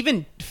team,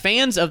 even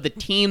fans of the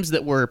teams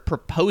that were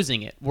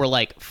proposing it were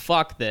like,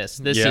 fuck this.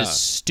 This Yeah. is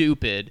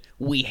stupid.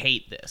 We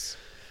hate this.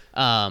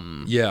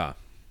 Yeah.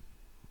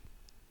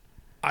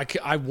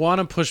 I want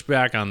to push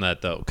back on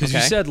that, though, because you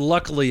Okay. said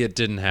luckily it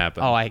didn't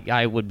happen. Oh,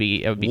 I would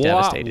be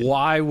devastated.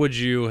 Why would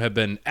you have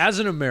been, as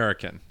an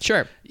American,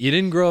 Sure. you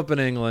didn't grow up in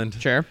England.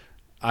 Sure.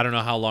 I don't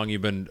know how long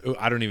you've been,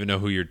 I don't even know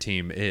who your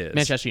team is.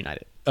 Manchester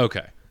United.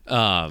 Okay.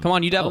 Come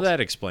on, you Devils. Well, that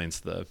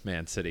explains the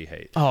Man City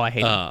hate. Oh, I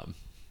hate them.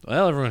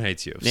 Well, everyone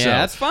hates you. Yeah, so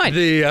that's fine.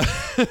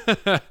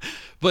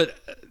 But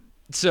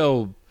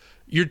so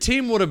your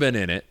team would have been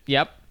in it.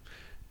 Yep.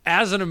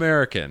 As an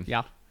American,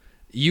 Yeah.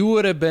 you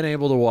would have been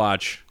able to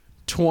watch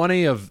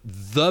 20 of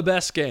the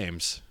best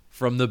games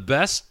from the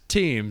best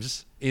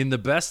teams in the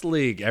best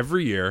league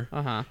every year.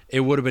 Uh-huh.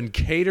 It would have been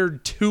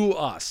catered to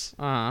us.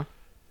 Uh-huh.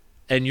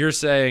 And you're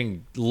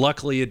saying,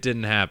 luckily it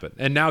didn't happen.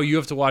 And now you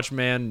have to watch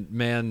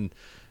United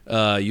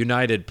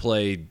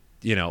play,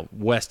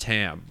 West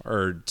Ham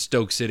or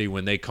Stoke City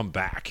when they come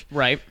back.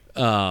 Right.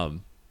 How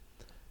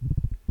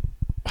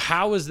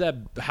is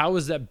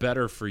that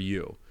better for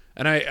you?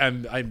 And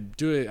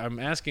I'm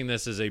asking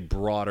this as a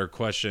broader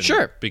question.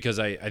 Sure. Because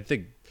I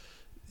think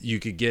you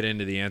could get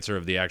into the answer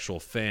of the actual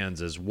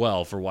fans as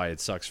well for why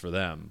it sucks for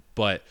them.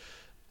 But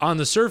on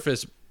the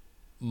surface,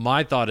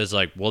 my thought is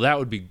like, well,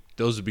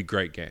 those would be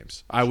great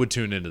games. I would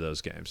tune into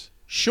those games.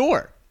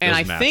 Sure. And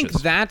Those I think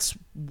matches. that's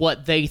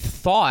what they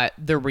thought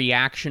the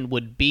reaction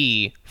would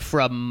be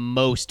from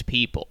most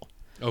people.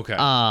 Okay.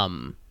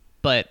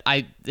 But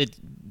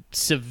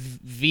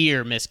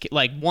severe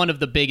like one of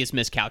the biggest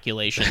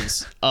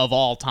miscalculations of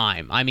all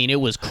time. I mean, it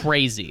was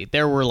crazy.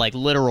 There were like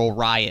literal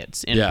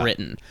riots in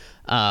Britain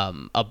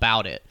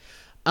about it.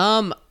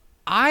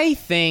 I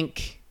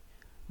think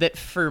that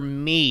for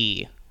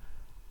me,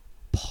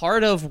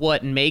 part of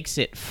what makes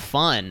it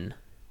fun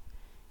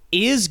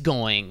is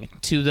going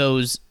to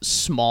those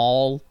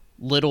small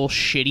little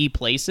shitty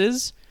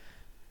places.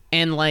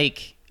 And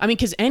like, I mean,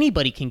 because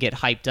anybody can get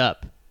hyped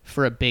up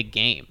for a big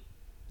game.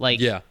 Like,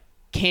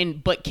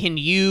 can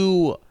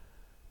you,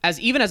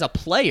 even as a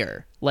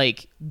player,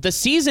 like, the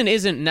season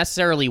isn't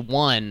necessarily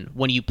won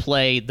when you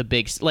play the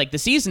big, like, the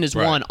season is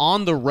won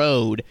on the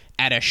road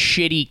at a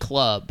shitty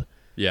club.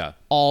 Yeah.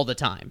 All the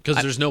time.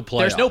 Because there's no playoffs.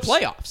 There's no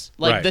playoffs.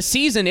 Like, Right. the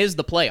season is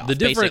the playoffs. The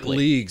different basically.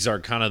 leagues are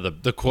kind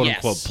of the quote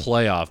unquote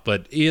playoff,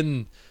 but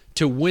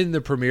to win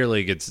the Premier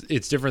League,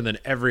 it's different than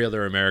every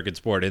other American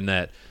sport in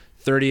that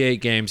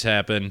 38 games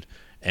happen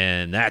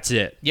and that's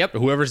it. Yep.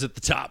 Whoever's at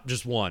the top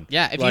just won.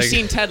 Yeah, if you've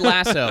seen Ted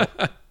Lasso,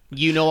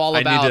 you know all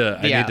about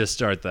I need to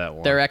start that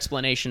one. their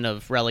explanation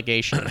of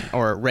relegation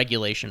or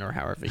regulation or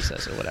however he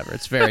says it, whatever.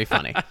 It's very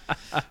funny.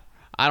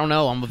 I don't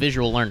know. I'm a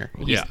visual learner.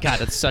 God,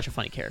 that's such a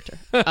funny character.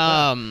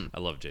 I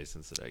love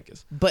Jason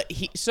Sudeikis. But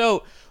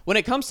so when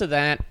it comes to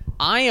that,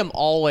 I am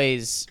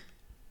always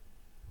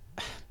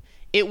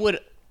it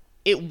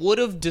would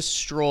have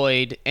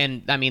destroyed,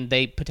 and I mean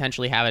they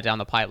potentially have it down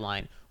the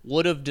pipeline,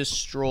 would have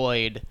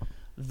destroyed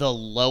the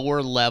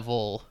lower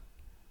level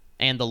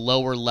and the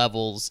lower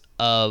levels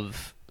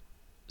of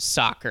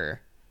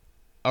soccer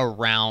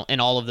around in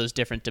all of those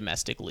different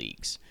domestic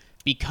leagues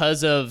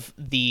because of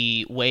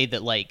the way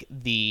that like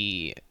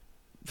the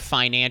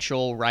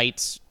financial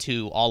rights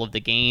to all of the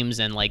games,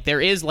 and like there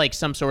is like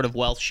some sort of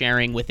wealth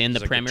sharing within the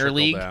It's like a Premier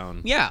League.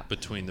 trickle-down Yeah.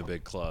 between the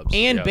big clubs.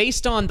 And Yeah.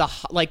 based on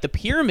the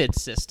pyramid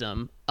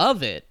system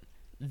of it,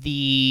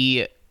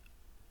 like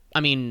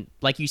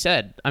you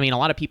said, I mean, a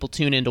lot of people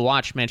tune in to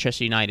watch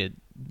Manchester United,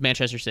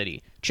 Manchester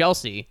City,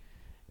 Chelsea.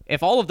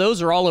 If all of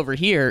those are all over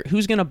here,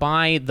 who's going to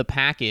buy the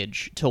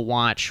package to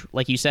watch,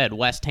 like you said,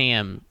 West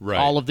Ham, Right.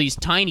 all of these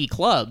tiny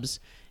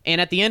clubs?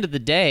 And at the end of the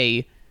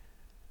day,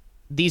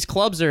 these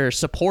clubs are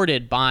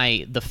supported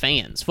by the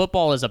fans.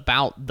 Football is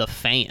about the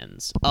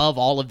fans of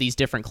all of these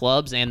different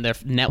clubs and their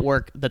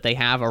network that they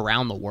have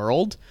around the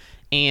world.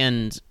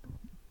 And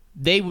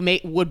they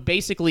would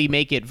basically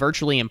make it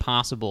virtually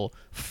impossible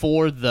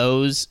for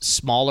those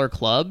smaller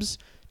clubs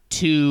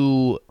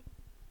to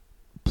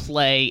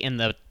play in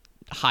the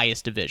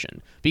highest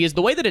division, because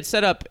the way that it's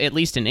set up, at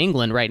least in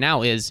England right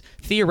now, is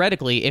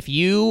theoretically if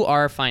you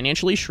are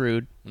financially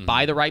shrewd,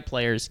 buy the right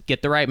players,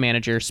 get the right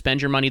manager,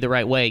 spend your money the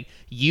right way,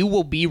 you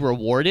will be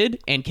rewarded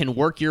and can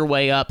work your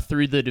way up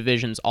through the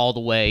divisions all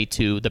the way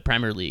to the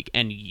Premier League.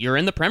 And you're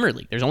in the Premier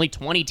League. There's only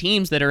 20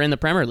 teams that are in the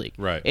Premier League.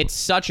 Right. It's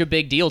such a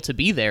big deal to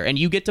be there, and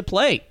you get to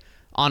play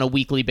on a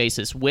weekly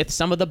basis with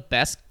some of the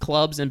best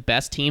clubs and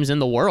best teams in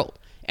the world.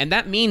 And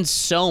that means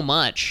so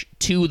much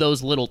to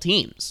those little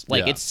teams.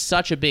 Like, Yeah. it's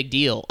such a big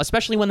deal,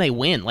 especially when they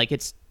win. Like,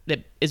 it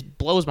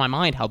blows my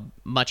mind how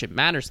much it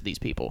matters to these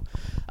people.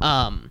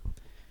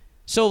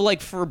 So,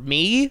 like, for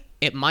me,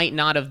 it might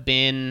not have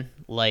been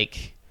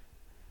like,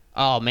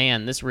 oh,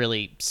 man, this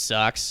really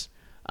sucks.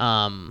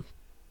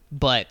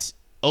 But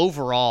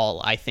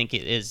overall, I think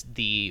it is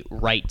the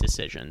right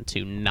decision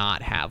to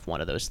not have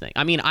one of those things.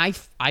 I mean, I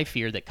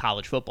fear that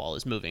college football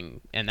is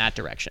moving in that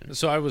direction.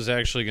 So I was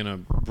actually going to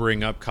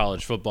bring up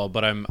college football,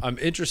 but I'm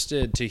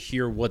interested to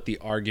hear what the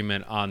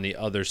argument on the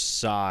other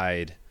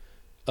side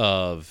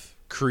of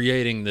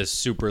creating this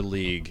super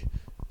league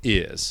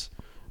is.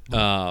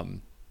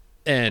 And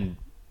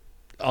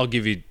I'll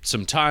give you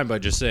some time by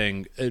just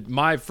saying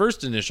my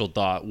first initial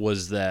thought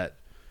was that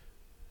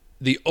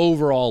the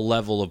overall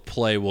level of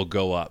play will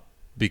go up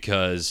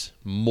because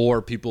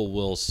more people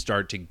will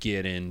start to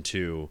get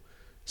into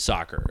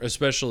soccer,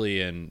 especially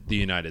in the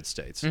United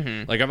States.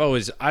 Mm-hmm. Like I've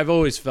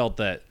always felt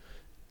that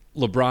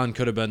LeBron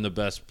could have been the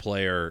best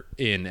player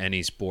in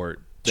any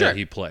sport that Sure.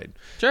 he played.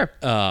 Sure.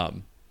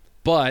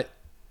 But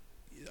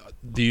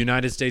the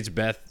United States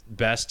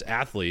best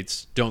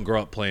athletes don't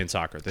grow up playing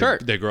soccer.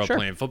 They grow up Sure.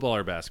 playing football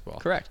or basketball.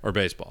 Correct. Or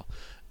baseball.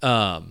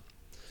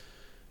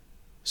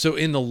 So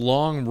in the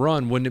long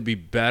run, wouldn't it be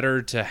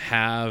better to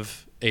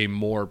have a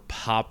more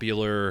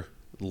popular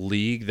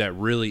league that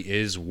really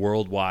is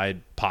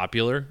worldwide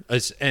popular?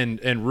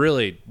 And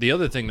really, the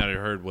other thing that I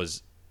heard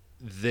was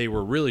they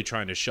were really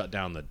trying to shut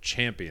down the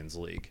Champions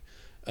League.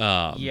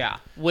 Yeah.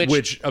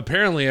 Which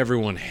apparently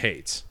everyone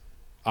hates.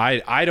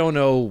 I don't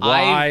know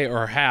why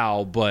or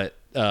how, but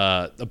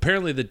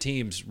apparently the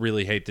teams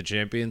really hate the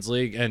Champions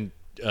League, and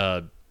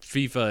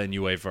FIFA and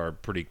UEFA are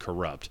pretty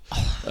corrupt.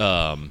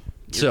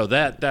 So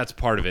that's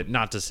part of it.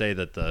 Not to say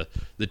that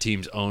the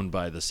teams owned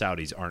by the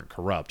Saudis aren't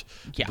corrupt,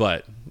 Yeah.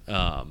 but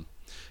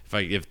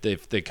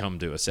if they come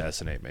to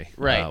assassinate me,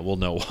 Right. we'll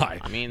know why.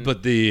 I mean,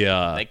 but the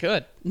they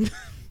could.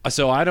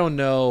 so I don't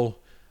know.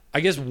 I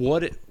guess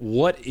what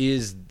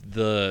is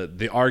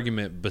the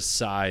argument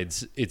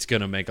besides it's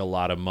going to make a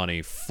lot of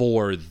money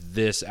for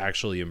this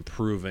actually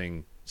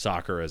improving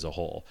soccer as a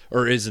whole,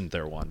 or isn't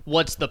there one?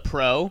 What's the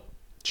pro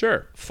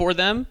Sure. for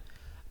them?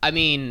 I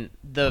mean,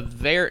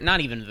 not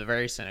even the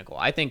very cynical.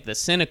 I think the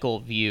cynical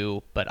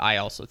view, but I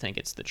also think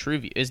it's the true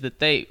view, is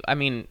that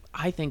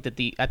I think that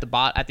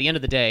at the end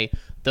of the day,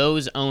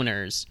 those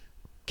owners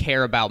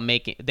care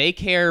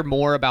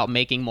more about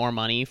making more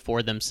money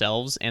for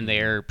themselves and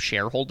their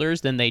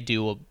shareholders than they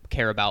do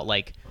care about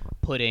like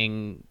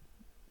putting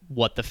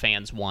what the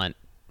fans want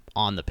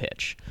on the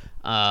pitch.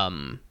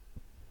 And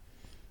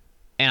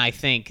I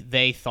think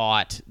they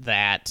thought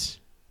that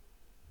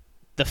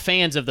the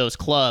fans of those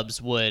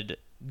clubs would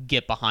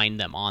get behind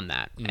them on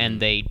that, and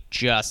they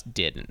just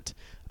didn't.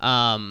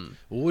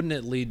 Wouldn't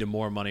it lead to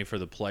more money for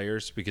the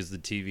players because the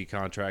TV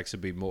contracts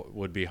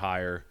would be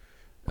higher?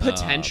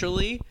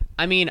 Potentially.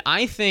 I mean,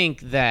 I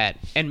think that,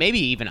 and maybe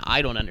even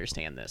I don't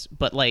understand this,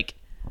 but like,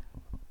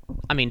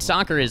 I mean,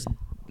 soccer is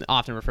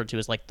often referred to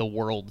as like the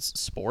world's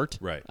sport.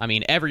 Right. I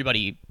mean,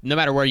 everybody, no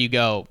matter where you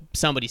go,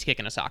 somebody's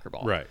kicking a soccer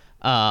ball. Right.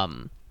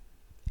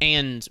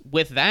 And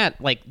with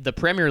that, like the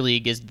Premier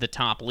League is the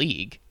top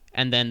league,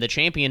 and then the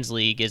Champions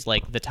League is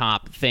like the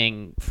top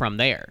thing from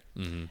there.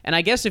 Mm-hmm. And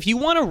I guess if you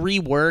want to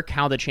rework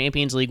how the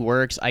Champions League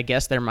works, I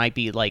guess there might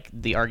be like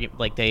the argument,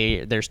 like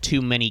there's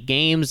too many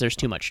games, there's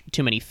too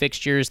many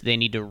fixtures. They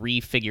need to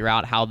refigure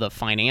out how the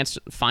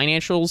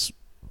financials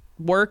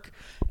work.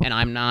 And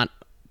I'm not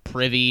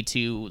privy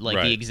to like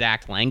Right. the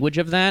exact language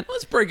of that.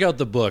 Let's break out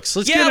the books.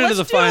 Let's get into the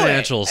let's do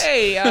financials.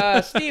 it.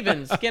 Hey,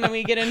 Stevens, can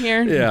we get in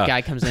here? Yeah.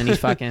 Guy comes in, he's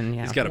fucking.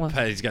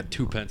 Yeah, He's got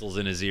 2 pencils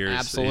in his ears.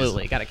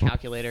 absolutely. Got a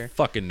calculator. He's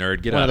fucking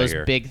nerd. Get One out of those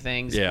here. big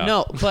things. Yeah.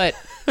 No, but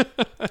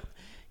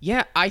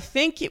yeah, I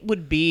think it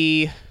would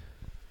be.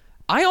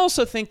 I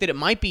also think that it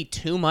might be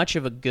too much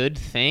of a good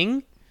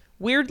thing.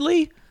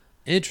 Weirdly,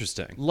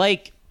 Interesting.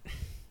 like,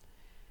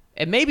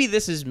 and maybe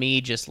this is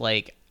me just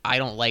like I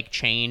don't like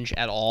change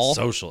at all.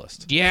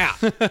 Socialist. Yeah.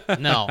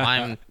 No,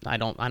 I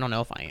don't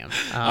know if I am.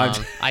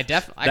 I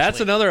definitely. That's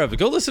another episode.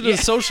 Go listen to the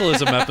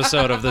socialism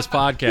episode of this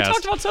podcast. We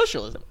talked about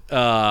socialism.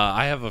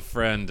 I have a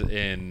friend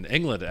in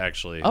England,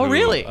 actually. Oh, who,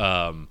 really?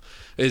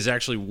 Is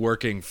actually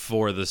working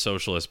for the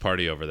Socialist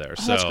Party over there.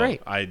 So that's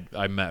great.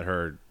 I met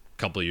her a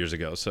couple of years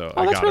ago. So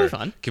Oh, I that's got really her,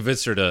 fun.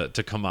 convinced her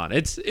to come on.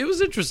 It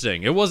was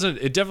interesting.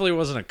 It definitely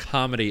wasn't a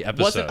comedy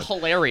episode. Wasn't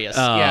hilarious.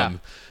 Yeah.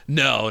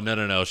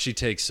 No. She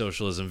takes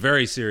socialism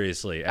very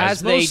seriously,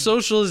 as they- most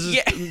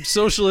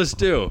socialists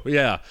do.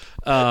 Yeah.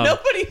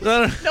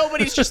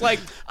 Nobody's just like.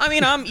 I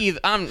mean,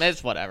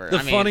 it's whatever. The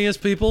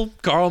funniest people,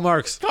 Karl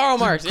Marx. Karl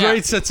Marx. Great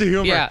yeah. sense of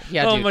humor. Yeah,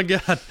 Oh dude. my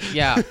god.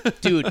 Yeah,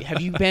 dude,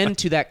 have you been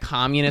to that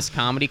communist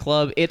comedy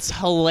club? It's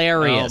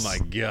hilarious. Oh my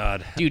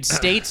god. Dude,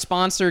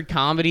 state-sponsored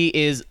comedy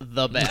is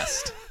the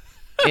best.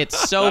 It's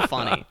so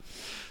funny.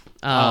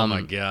 Oh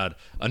my god.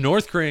 A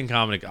North Korean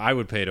comedy. I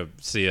would pay to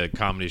see a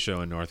comedy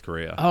show in North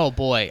Korea. Oh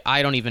boy,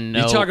 I don't even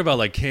know. You talk about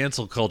like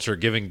cancel culture,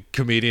 giving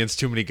comedians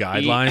too many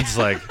guidelines.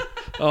 Like,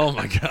 oh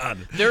my god.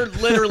 They're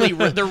literally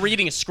they're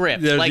reading a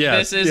script. Yeah, Like yeah.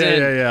 this isn't.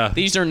 Yeah.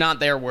 These are not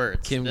their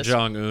words. Kim This-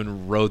 Jong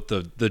Un wrote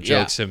the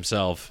jokes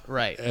himself.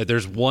 Right.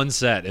 There's one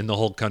set in the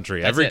whole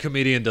country. Every it.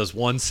 comedian does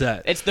one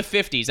set. It's the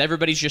 50s.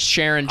 Everybody's just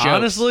sharing jokes.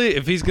 Honestly,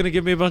 if he's gonna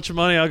give me a bunch of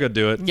money, I'll go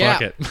do it. yeah.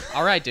 Fuck it.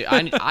 All right, dude.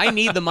 I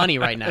need the money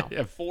right now.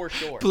 Yeah. For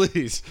sure.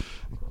 Please.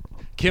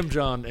 Kim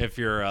Jong, if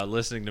you're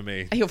listening to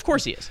me. Hey, of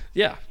course he is.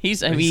 Yeah.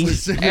 He's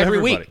listening to every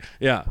everybody. week.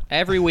 Yeah.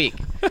 Every week.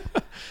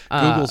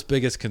 Google's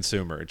biggest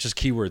consumer. Just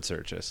keyword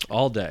searches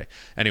all day.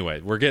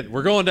 Anyway, we're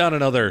going down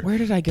another Where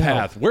did I go?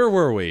 path. Where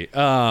were we?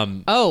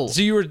 So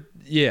you were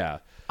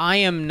I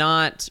am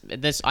not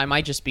this. I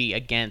might just be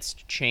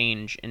against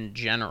change in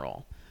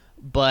general,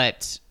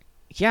 but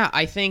yeah,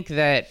 I think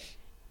that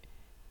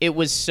it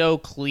was so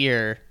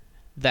clear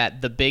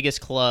that the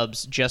biggest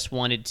clubs just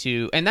wanted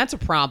to, and that's a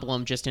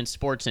problem just in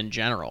sports in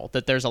general,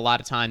 that there's a lot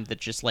of time that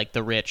just like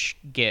the rich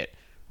get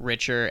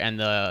richer, and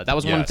that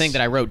was one Yes. thing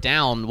that I wrote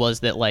down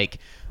was that like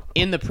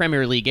in the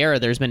Premier League era,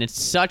 there's been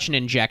such an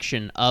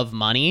injection of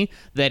money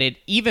that it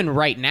even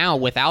right now,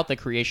 without the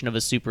creation of a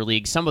Super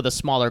League, some of the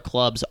smaller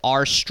clubs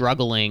are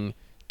struggling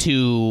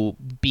to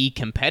be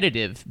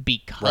competitive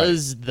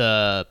because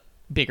the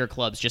bigger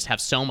clubs just have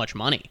so much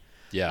money.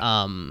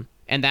 Yeah.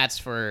 And that's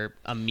for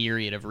a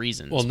myriad of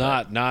reasons. Well,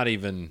 but- not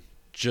even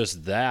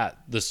just that.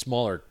 The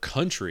smaller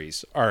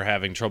countries are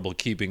having trouble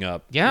keeping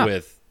up Yeah.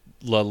 with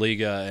La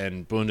Liga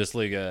and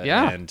Bundesliga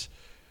Yeah. and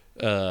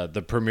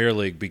the Premier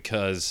League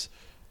because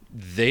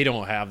they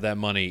don't have that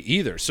money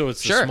either. So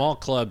it's the Sure. small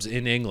clubs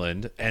in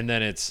England, and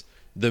then it's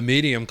the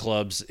medium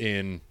clubs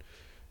in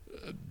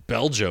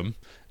Belgium.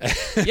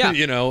 Yeah.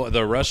 You know,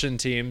 the Russian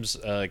teams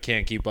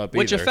can't keep up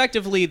Which either.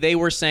 effectively they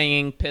were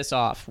saying, piss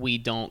off, we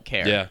don't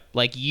care. Yeah.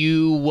 Like,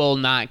 you will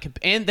not.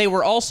 And they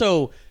were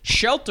also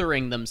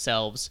sheltering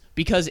themselves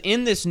because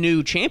in this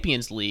new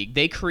Champions League,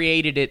 they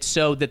created it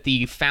so that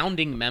the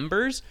founding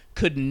members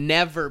could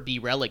never be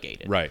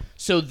relegated. Right.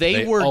 So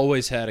They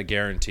always had a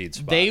guaranteed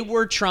spot. They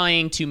were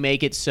trying to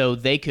make it so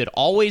they could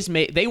always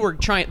make. They were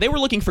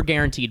looking for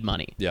guaranteed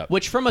money. Yeah.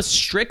 Which, from a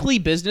strictly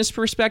business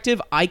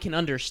perspective, I can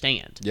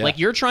understand. Yeah. Like,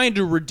 you're trying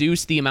to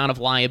reduce the amount of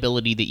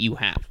liability that you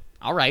have.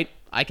 All right,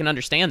 I can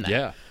understand that.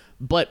 Yeah.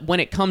 But when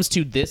it comes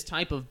to this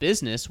type of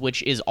business,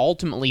 which is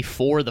ultimately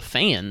for the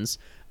fans,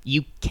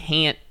 you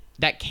can't.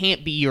 That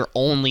can't be your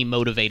only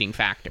motivating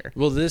factor.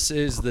 Well, this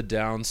is the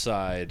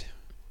downside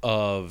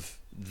of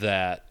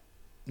that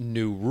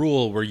new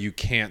rule where you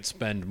can't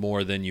spend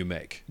more than you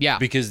make. Yeah.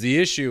 Because the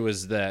issue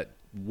is that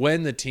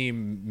when the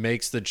team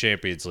makes the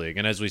Champions League,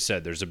 and as we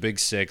said, there's a big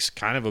 6,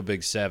 kind of a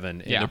big 7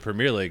 in Yeah. the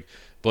Premier League,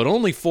 but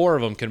only 4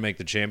 of them can make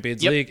the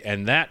Champions Yep. League,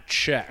 and that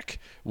check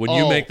when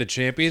you Oh, make the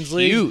Champions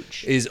League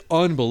huge. is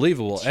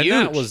unbelievable. It's and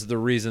that huge. was the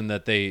reason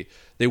that they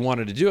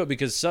wanted to do it,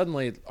 because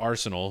suddenly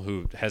Arsenal,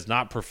 who has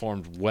not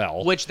performed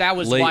well, Which that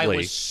was why it lately,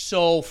 was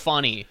so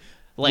funny.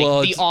 Like,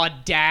 Well, the it's-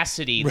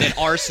 audacity that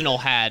Arsenal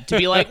had to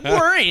be like,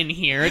 we're in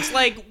here. It's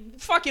like,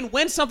 fucking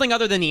win something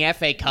other than the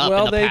FA Cup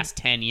in the past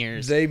 10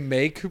 years. They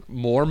make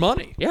more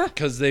money. Yeah.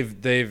 Because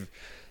they've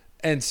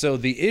and so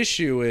the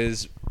issue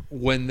is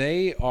when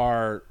they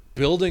are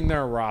building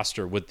their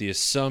roster with the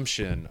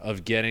assumption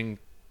of getting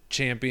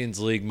Champions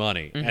League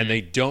money and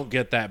they don't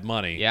get that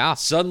money, Yeah.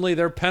 suddenly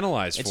they're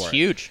penalized It's for it.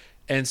 huge.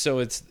 And so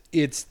it's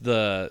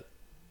the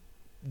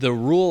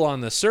rule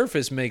on the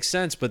surface makes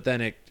sense, but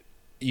then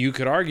you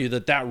could argue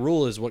that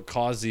rule is what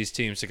caused these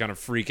teams to kind of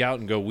freak out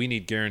and go, we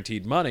need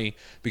guaranteed money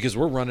because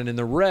we're running in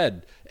the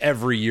red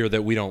every year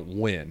that we don't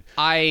win.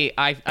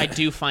 I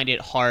do find it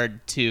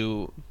hard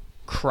to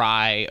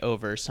cry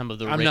over some of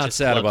the I'm richest not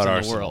sad clubs about in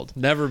Arsenal. the world.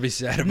 Never be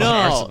sad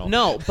about Arsenal.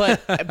 No,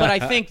 but I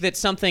think that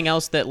something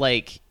else that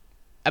like,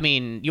 I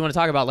mean, you want to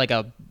talk about like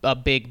a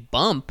big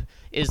bump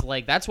is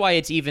like that's why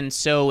it's even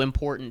so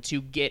important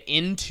to get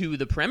into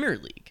the Premier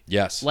League.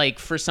 Yes. Like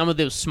for some of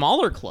those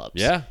smaller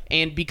clubs. Yeah.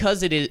 And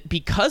because it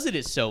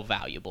is so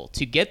valuable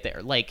to get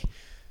there. Like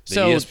The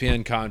so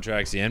ESPN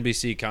contracts, the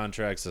NBC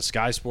contracts, the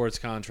Sky Sports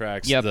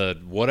contracts, Yep. the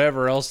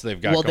whatever else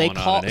they've got well, going they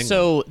on call in England.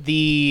 so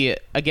we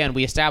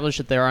established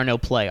that there are no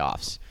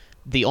playoffs.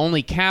 The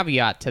only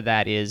caveat to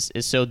that is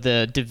so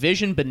the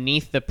division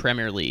beneath the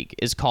Premier League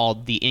is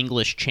called the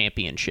English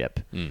Championship,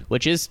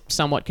 which is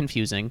somewhat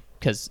confusing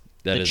because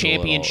That the is a little-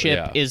 championship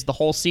yeah. is the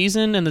whole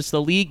season and it's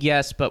the league,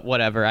 yes, but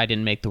whatever. I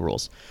didn't make the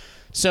rules.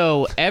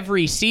 So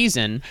every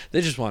season,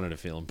 They just wanted to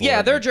feel important.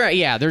 yeah,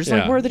 they're just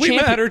like we're the We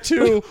champion. matter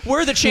too.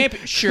 We're the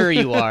champion. Sure,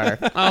 you are.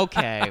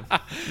 Okay.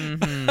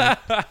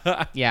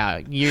 Yeah,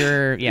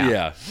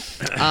 Yeah.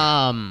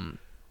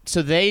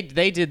 So they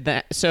did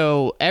that.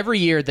 So every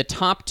year, the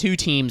top 2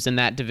 teams in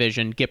that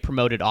division get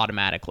promoted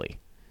automatically,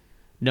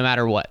 no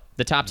matter what.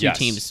 The top 2 Yes.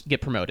 teams get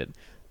promoted.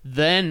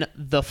 Then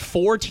the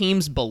 4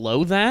 teams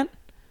below that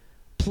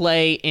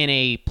play in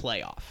a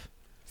playoff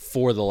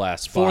For the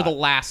last spot. for the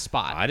last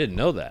spot. I didn't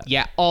know that.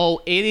 Yeah. Oh,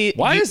 it is.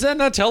 Why is that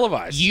not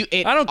televised?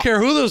 it- I don't care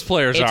who those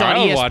players are. It's I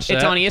on don't watch that.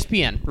 It's on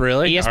ESPN.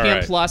 Really? ESPN All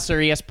right. Plus or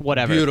ESPN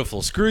whatever.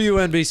 Beautiful. Screw you,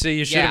 NBC.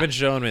 You should Yeah. have been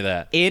showing me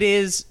that. It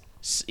is.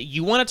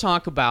 You want to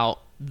talk about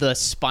the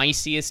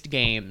spiciest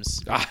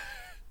games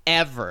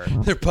ever.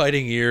 They're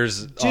biting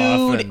ears off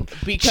Dude, and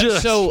because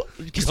just so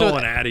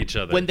going at each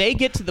other. when they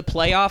get to the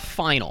playoff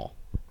final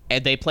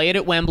and they play it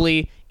at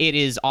Wembley, it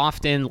is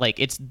often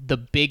like it's the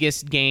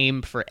biggest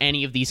game for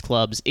any of these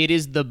clubs. It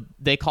is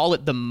they call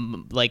it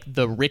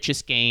the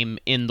richest game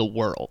in the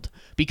world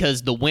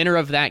because the winner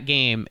of that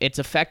game, it's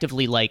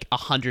effectively like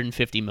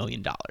 $150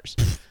 million.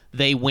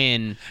 They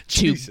win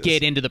to Jesus.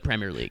 get into the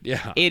Premier League.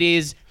 Yeah. It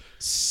is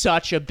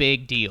such a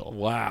big deal.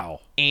 Wow.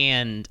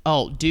 And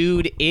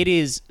dude, it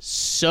is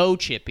so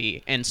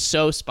chippy and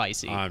so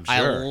spicy. I'm I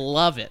sure.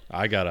 love it.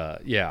 I gotta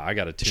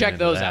tune Check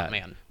into those that. out,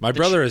 man. My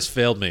brother has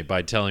failed me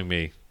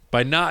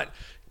by not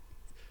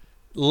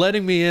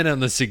letting me in on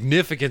the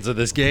significance of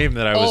this game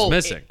that I was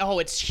missing.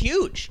 It's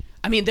huge.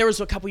 I mean, there was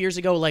a couple years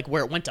ago, like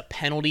where it went to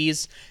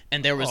penalties,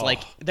 and there was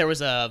there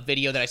was a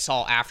video that I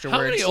saw afterwards.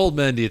 How many old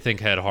men do you think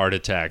had heart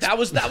attacks? That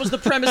was the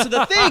premise of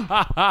the thing.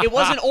 It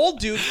wasn't old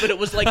dudes, but it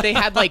was like they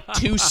had like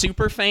 2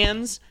 super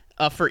fans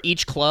for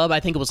each club. I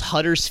think it was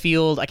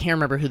Huddersfield. I can't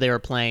remember who they were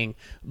playing,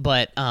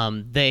 but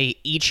they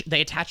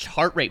attached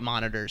heart rate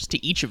monitors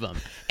to each of them,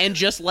 and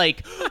just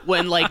like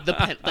when like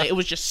it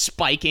was just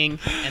spiking,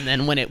 and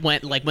then when it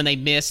went like when they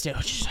missed, it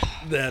was just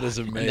That is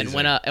amazing. and then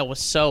when it was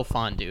so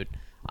fun, dude.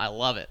 I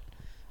love it.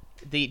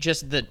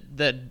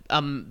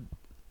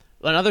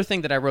 Another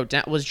thing that I wrote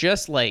down was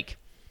just like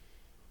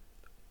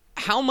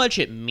how much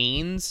it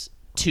means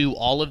to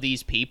all of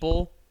these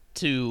people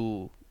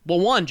to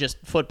one, just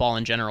football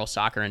in general,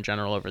 soccer in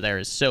general over there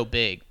is so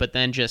big, but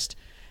then just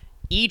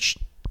each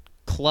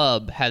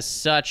club has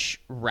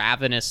such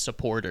ravenous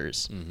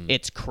supporters. Mm-hmm.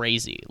 It's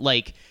crazy.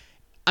 Like,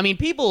 I mean,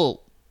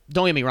 people,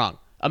 don't get me wrong,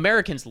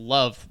 Americans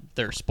love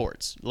their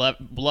sports.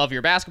 Love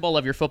your basketball,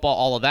 love your football,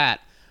 all of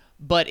that.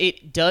 But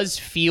it does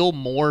feel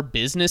more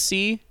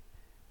businessy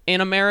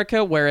in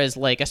America, whereas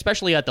like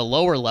especially at the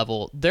lower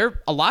level,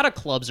 a lot of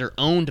clubs are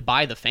owned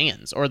by the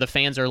fans, or the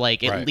fans are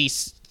like at Right.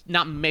 least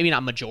maybe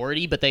not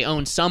majority, but they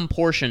own some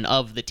portion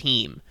of the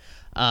team.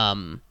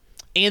 And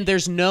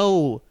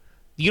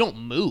you don't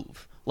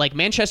move. Like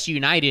Manchester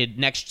United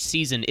next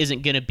season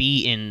isn't going to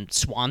be in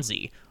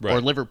Swansea or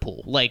Right.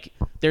 Liverpool. Like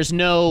there's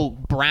no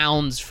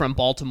Browns from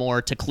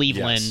Baltimore to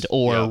Cleveland Yes.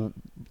 or Yeah.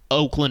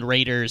 Oakland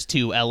Raiders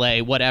to LA,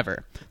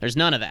 whatever. There's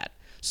none of that.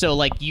 So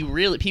like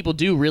people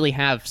do really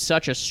have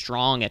such a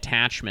strong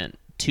attachment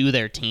to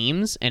their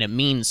teams, and it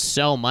means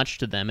so much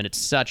to them, and it's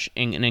such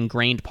an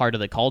ingrained part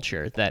of the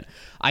culture that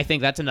I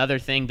think that's another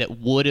thing that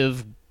would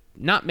have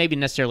not maybe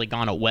necessarily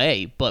gone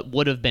away, but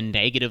would have been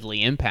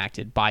negatively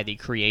impacted by the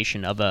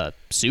creation of a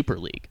Super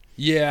League.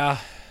 Yeah,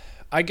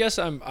 I guess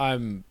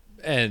and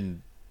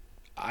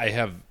I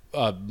have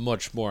a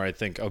much more, I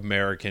think,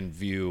 American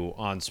view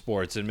on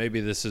sports, and maybe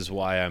this is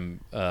why I'm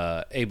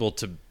able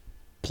to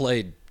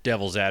play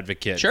devil's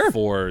advocate Sure.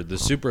 for the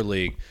Super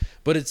League.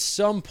 But at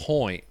some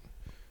point,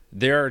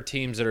 there are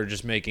teams that are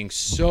just making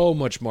so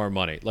much more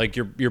money. Like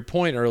your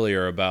point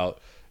earlier about,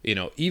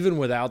 even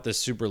without the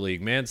Super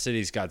League, Man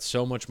City's got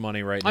so much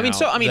money right now.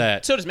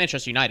 So does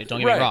Manchester United. Don't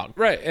get me wrong.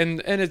 Right,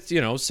 and it's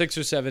 6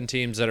 or 7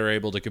 teams that are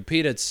able to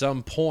compete. At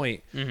some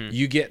point,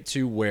 you get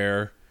to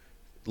where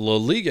La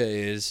Liga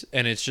is,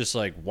 and it's just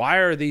like, why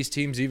are these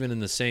teams even in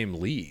the same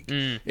league?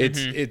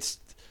 It's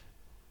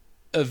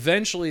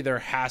eventually there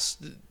has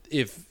to,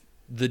 if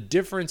the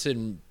difference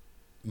in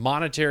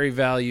monetary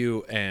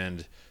value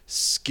and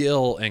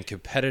skill and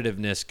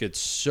competitiveness gets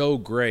so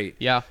great,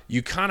 Yeah.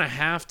 you kind of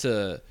have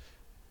to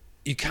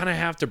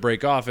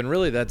break off, and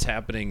really that's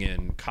happening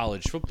in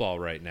college football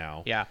right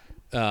now. Yeah.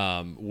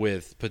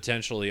 with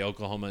potentially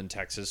Oklahoma and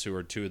Texas, who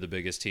are two of the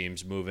biggest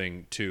teams,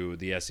 moving to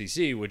the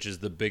SEC, which is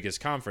the biggest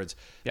conference.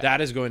 Yeah.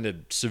 That is going to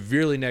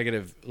severely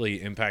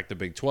negatively impact the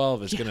Big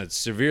 12. It's going to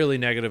severely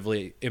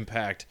negatively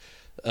impact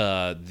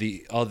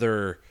the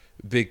other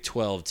Big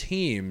 12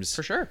 teams.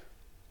 For sure.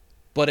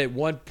 But at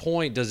what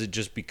point does it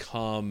just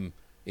become,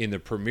 in the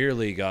Premier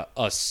League,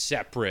 a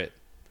separate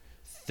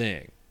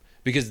thing?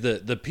 Because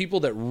the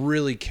people that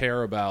really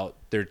care about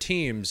their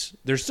teams,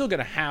 they're still going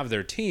to have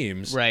their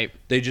teams. Right.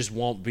 They just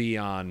won't be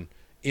on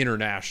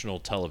international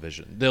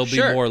television. They'll be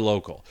Sure. more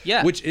local.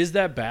 Yeah. Which, is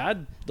that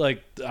bad?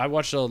 Like, I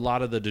watched a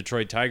lot of the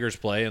Detroit Tigers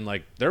play, and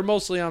like they're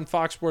mostly on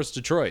Fox Sports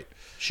Detroit.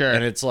 Sure.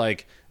 And it's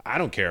like, I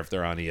don't care if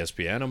they're on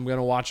ESPN. I'm going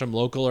to watch them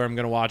local or I'm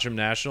going to watch them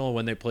national.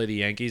 When they play the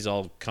Yankees,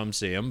 I'll come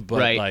see them. But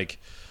Right. like,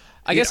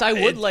 I guess I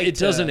would like it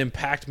to... doesn't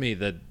impact me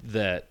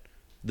that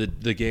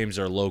the games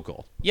are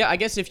local. Yeah, I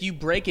guess if you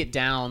break it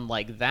down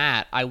like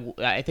that,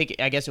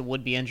 I guess it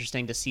would be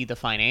interesting to see the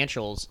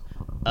financials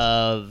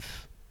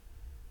of...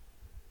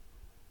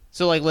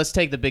 So, like, let's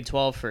take the Big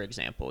 12, for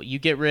example. You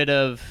get rid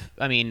of,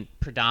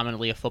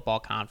 predominantly a football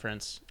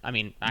conference.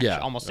 Actually,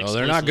 almost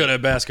exclusively. They're not good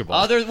at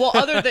basketball. Other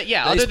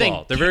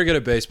than they're very good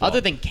at baseball. Other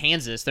than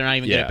Kansas, they're not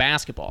even good at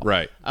basketball.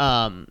 Right.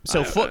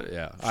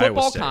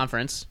 Football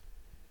conference.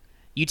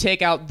 You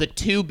take out the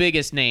two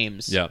biggest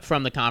names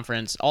from the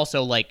conference,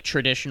 also like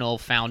traditional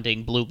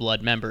founding blue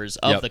blood members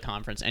of the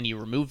conference, and you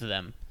remove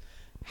them.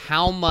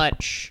 How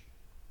much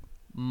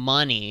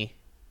money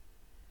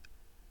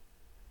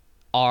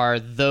are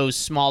those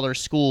smaller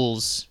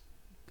schools?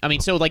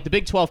 So like the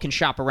Big 12 can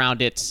shop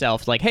around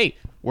itself. Like, hey,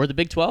 we're the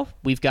Big 12.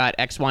 We've got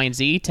X, Y, and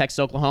Z, Texas,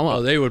 Oklahoma.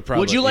 Oh, they would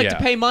probably. Would you like to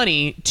pay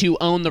money to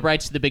own the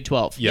rights to the Big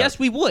 12? Yep. Yes,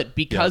 we would,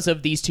 because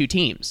of these two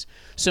teams.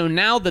 So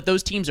now that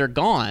those teams are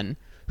gone,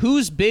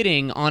 who's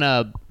bidding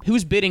to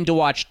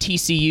watch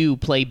TCU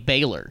play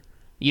Baylor?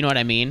 You know what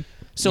I mean?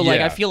 So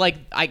like, I feel like,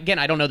 I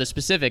don't know the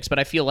specifics, but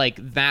I feel like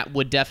that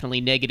would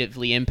definitely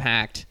negatively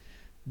impact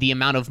the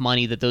amount of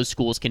money that those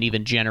schools can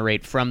even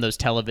generate from those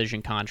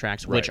television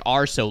contracts, which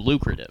are so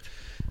lucrative.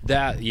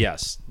 That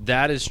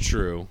is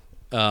true.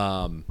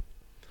 So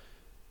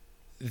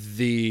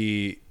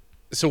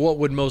what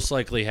would most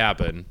likely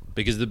happen,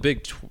 because the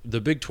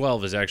Big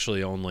 12 is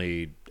actually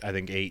only, I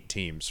think, 8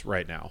 teams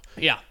right now.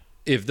 Yeah.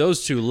 If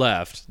those two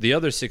left, the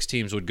other 6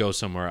 teams would go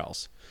somewhere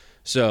else.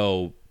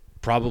 So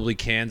probably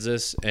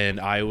Kansas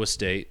and Iowa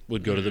State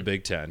would go to the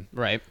Big 10.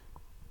 Right.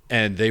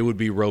 And they would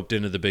be roped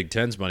into the Big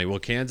Ten's money. Well,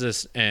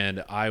 Kansas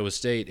and Iowa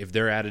State, if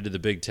they're added to the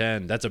Big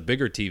Ten, that's a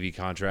bigger TV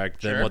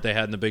contract than what they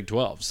had in the Big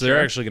 12. So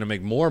they're actually going to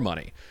make more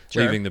money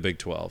leaving the Big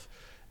 12.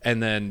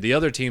 And then the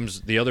other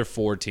teams, the other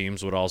 4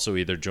 teams would also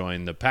either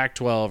join the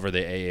Pac-12 or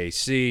the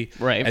AAC.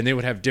 Right. And they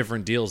would have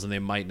different deals, and they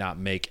might not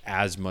make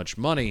as much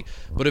money.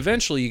 But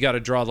eventually you got to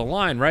draw the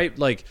line, right?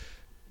 Like,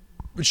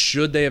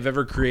 should they have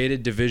ever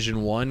created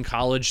Division I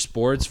college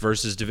sports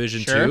versus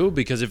Division II?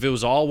 Because if it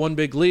was all one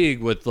big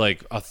league with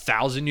like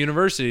 1,000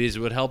 universities, it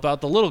would help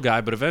out the little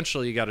guy. But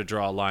eventually, you got to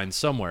draw a line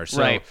somewhere.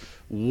 So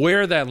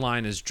where that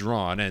line is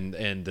drawn, and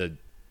the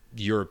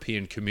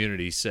European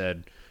community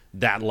said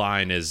that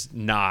line is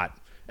not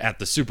at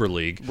the Super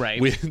League.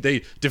 Right.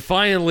 They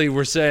defiantly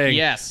were saying,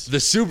 yes, the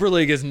Super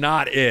League is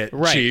not it,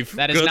 Chief.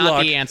 That is Good not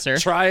luck. the answer.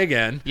 Try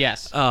again.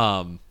 Yes.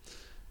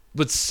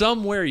 But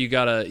somewhere you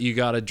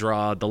gotta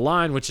draw the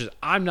line, which is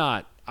I'm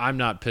not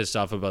pissed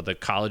off about the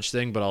college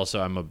thing, but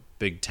also I'm a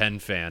Big Ten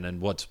fan,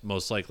 and what's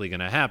most likely going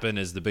to happen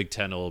is the Big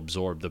Ten will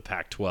absorb the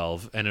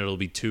Pac-12, and it'll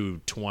be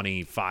 2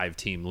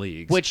 25-team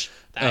leagues. Which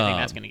I think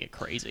that's going to get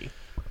crazy.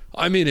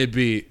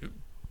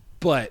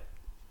 But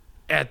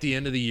at the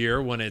end of the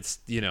year, when it's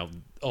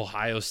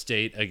Ohio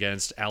State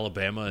against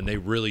Alabama, and they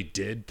really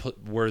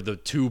were the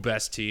 2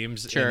 best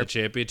teams in the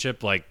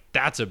championship, like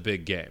that's a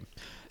big game.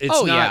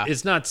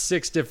 It's not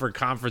 6 different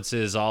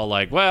conferences all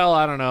like, well,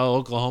 I don't know,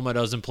 Oklahoma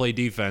doesn't play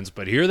defense,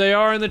 but here they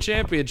are in the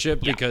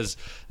championship because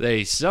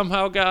they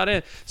somehow got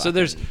in. So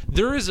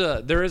there is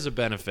a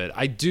benefit.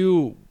 I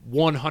do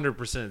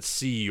 100%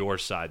 see your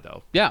side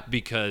though. Yeah.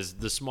 Because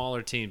the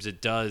smaller teams,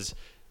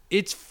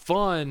 it's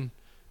fun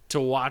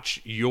to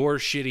watch your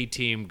shitty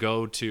team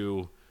go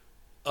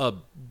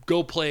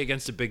play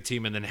against a big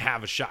team and then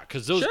have a shot,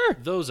 because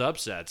those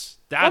upsets.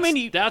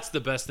 That's the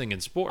best thing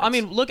in sports.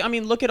 Look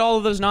at all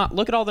of those.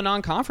 Look at all the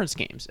non-conference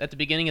games at the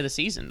beginning of the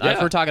season.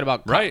 If we're talking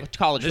about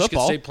college Michigan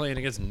football, State playing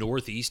against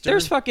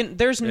Northeastern.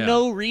 There's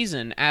no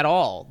reason at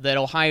all that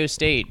Ohio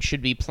State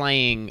should be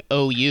playing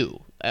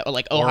OU.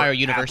 Like Ohio or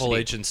University,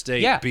 Appalachian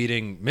State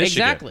beating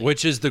Michigan,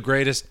 which is the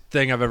greatest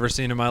thing I've ever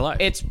seen in my life.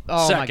 It's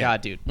my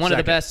god, dude, one of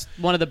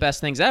the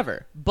best things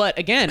ever. But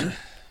again,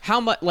 how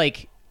much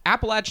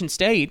Appalachian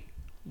State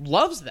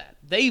loves that.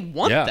 They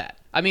want that.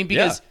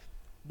 Because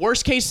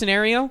worst case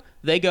scenario,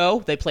 they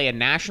play a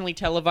nationally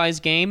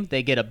televised game,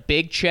 they get a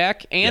big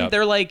check, and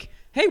they're like,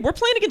 hey, we're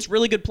playing against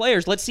really good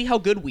players. Let's see how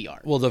good we are.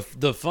 Well,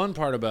 the fun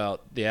part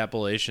about the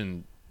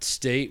Appalachian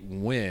State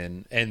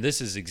win, and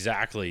this is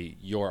exactly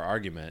your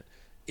argument,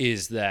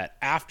 is that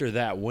after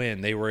that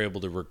win, they were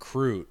able to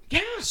recruit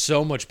Yeah.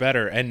 so much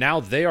better, and now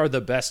they are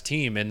the best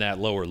team in that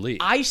lower league.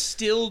 I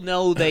still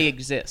know they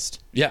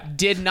exist. Yeah.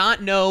 Did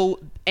not know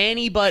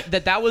anybody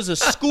that was a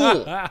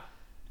school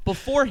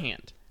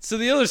beforehand. So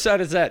the other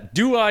side is that,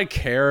 do I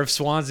care if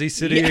Swansea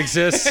City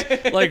exists?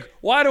 Like,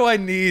 why do I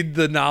need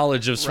the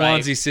knowledge of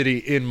Swansea City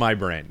in my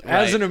brain?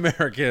 As an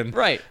American,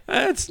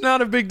 it's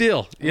not a big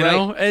deal. You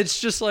know,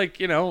 it's just like,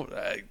 you know,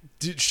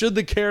 should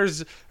the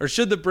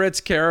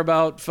Brits care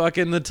about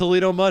fucking the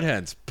Toledo Mud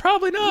Hens?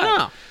 Probably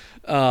not.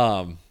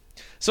 No.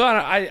 So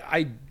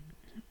I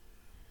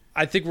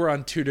think we're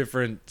on two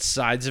different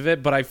sides of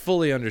it, but I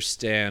fully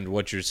understand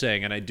what you're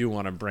saying, and I do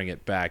want to bring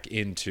it back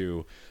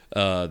into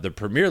the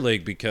Premier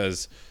League,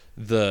 because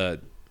the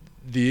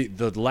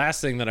last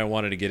thing that I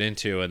wanted to get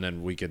into, and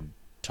then we could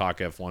talk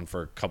F1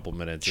 for a couple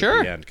minutes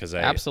at the end, because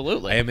I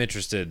am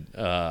interested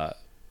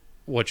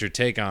what your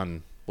take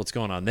on what's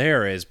going on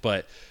there is,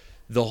 but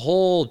the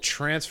whole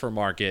transfer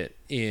market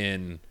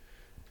in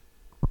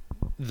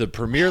the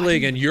Premier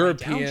League and the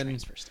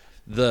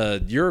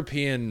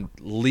European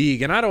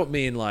League, and I don't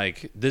mean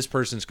like this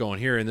person's going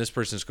here and this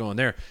person's going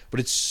there, but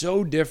it's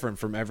so different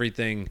from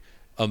everything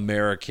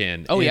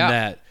American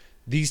that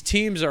these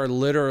teams are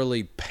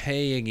literally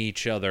paying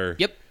each other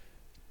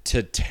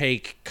to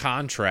take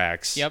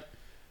contracts.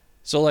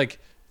 So, like,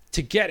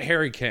 to get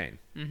Harry Kane,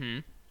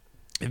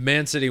 if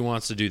Man City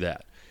wants to do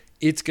that,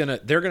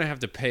 they're gonna have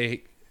to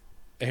pay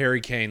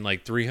Harry Kane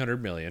like $300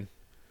 million.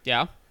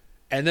 Yeah.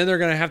 And then they're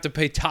gonna have to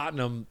pay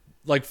Tottenham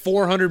like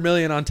 $400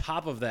 million on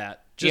top of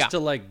that just to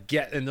like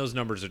get, and those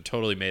numbers are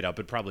totally made up.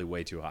 It's probably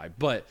way too high.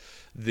 But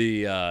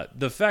the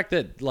fact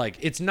that like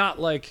it's not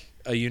like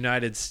a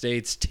United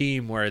States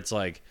team where it's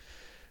like,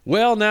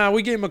 well, now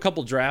we gave him a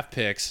couple draft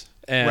picks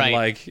and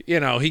like, you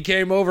know, he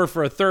came over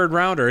for a third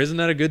rounder. Isn't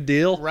that a good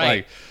deal?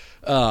 Right.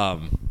 Like,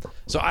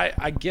 so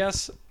I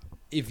guess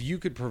if you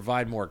could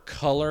provide more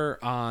color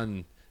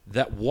on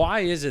that,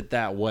 why is it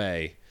that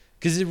way?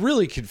 Because it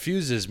really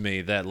confuses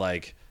me that,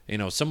 like, you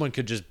know, someone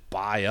could just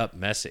buy up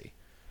Messi.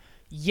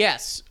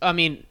 Yes. I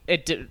mean,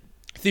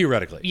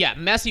 theoretically. Yeah,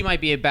 Messi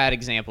might be a bad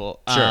example.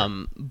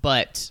 Sure.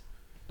 But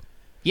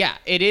yeah,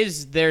 it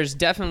is. There's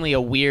definitely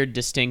a weird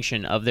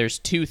distinction of there's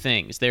two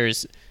things.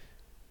 There's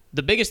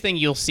the biggest thing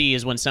you'll see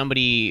is when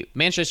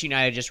Manchester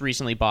United just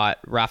recently bought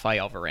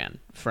Rafael Varane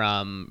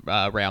from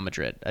Real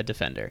Madrid, a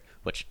defender,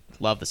 which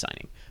love the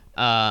signing.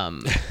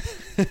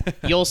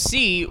 You'll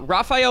see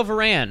Rafael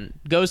Varane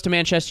goes to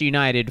Manchester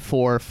United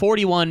for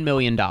 $41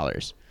 million.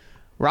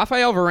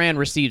 Rafael Varane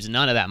receives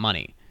none of that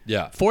money.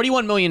 Yeah.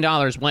 $41 million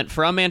went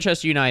from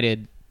Manchester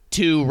United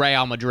to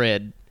Real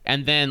Madrid.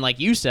 And then, like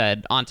you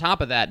said, on top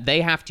of that,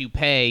 they have to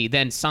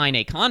sign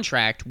a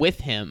contract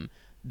with him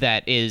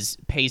that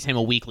pays him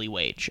a weekly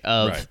wage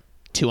of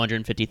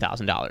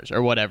 $250,000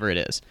 or whatever it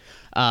is.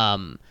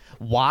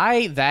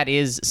 Why that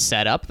is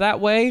set up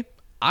that way,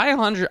 I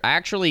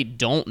actually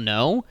don't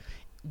know.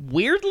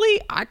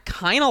 Weirdly, I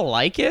kind of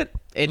like it.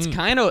 It's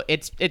kind of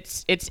it's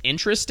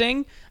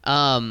interesting.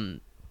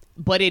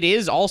 But it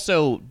is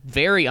also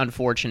very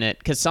unfortunate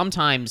because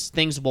sometimes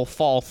things will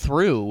fall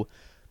through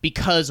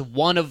because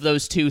one of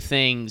those two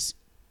things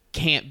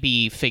can't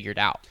be figured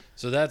out.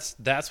 So that's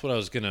what I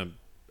was going to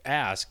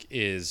ask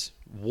is,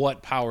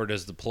 what power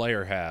does the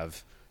player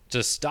have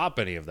to stop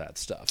any of that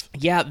stuff?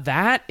 Yeah,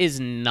 that is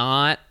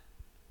not...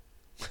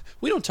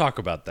 We don't talk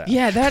about that.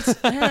 Yeah, that's...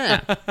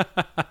 Homie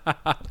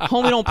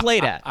don't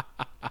play that.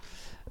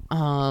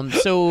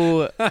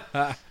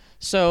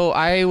 So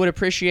I would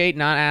appreciate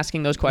not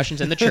asking those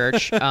questions in the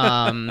church.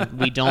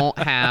 We don't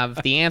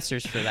have the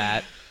answers for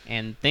that.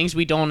 And things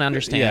we don't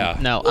understand. Yeah.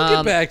 No. We'll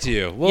get back to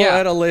you. We'll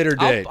at a later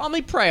date. Let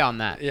me pray on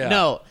that. Yeah.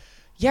 No.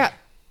 Yeah.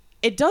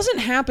 It doesn't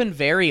happen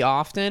very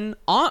often.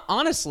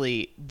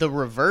 Honestly, the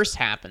reverse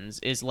happens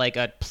is like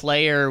a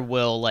player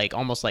will like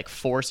almost like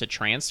force a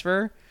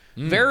transfer.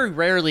 Very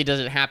rarely does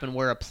it happen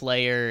where a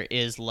player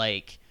is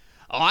like,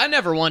 oh, I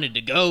never wanted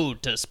to go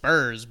to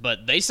Spurs,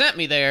 but they sent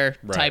me there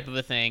type of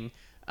a thing.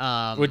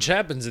 Which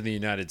happens in the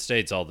United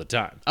States all the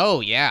time. Oh,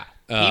 yeah.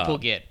 People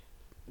get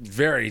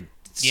very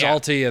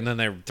salty, and then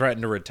they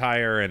threaten to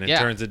retire, and it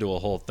turns into a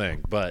whole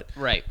thing. But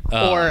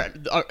or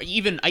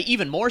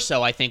even more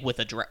so, I think with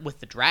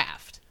the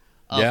draft,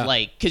 of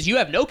like, because you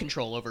have no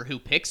control over who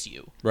picks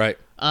you. Right.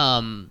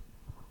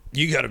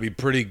 You got to be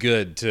pretty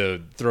good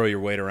to throw your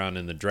weight around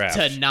in the draft.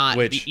 To not,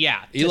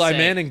 Eli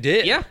Manning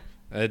did. Yeah.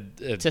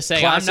 To say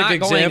classic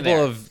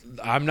example of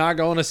I'm not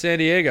going to San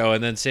Diego,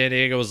 and then San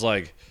Diego was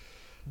like,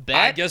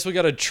 I guess we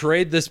got to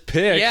trade this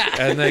pick. Yeah.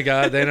 And they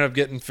ended up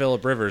getting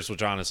Phillip Rivers,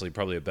 which honestly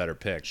probably a better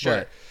pick.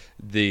 Sure.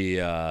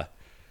 But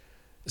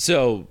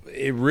so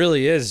it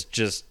really is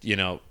just, you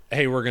know,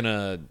 hey, we're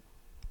gonna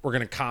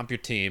comp your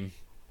team.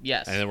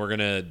 Yes. And then we're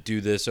gonna do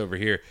this over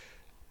here.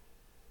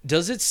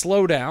 Does it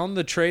slow down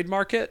the trade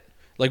market?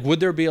 Like,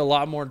 would there be a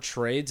lot more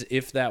trades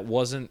if that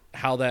wasn't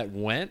how that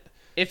went?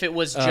 If it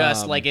was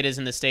just like it is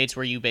in the States,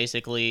 where you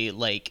basically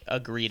like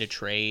agree to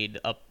trade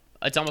up.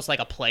 It's almost like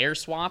a player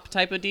swap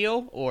type of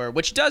deal,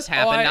 which does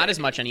happen, not as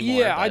much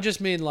anymore. Yeah, I just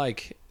mean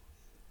like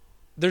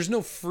there's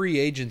no free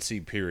agency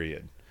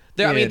period.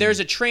 I mean, there's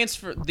a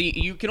transfer.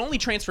 You can only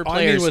transfer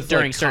players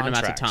during certain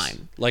amounts of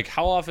time. Like,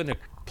 how often do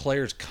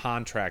players'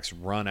 contracts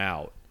run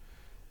out,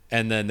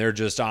 and then they're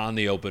just on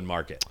the open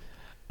market?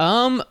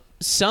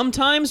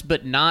 Sometimes,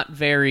 but not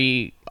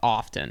very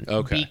often.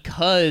 Okay.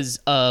 Because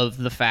of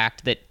the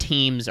fact that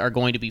teams are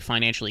going to be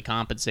financially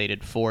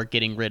compensated for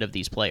getting rid of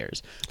these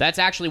players. That's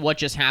actually what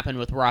just happened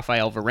with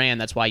Rafael Varane.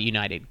 That's why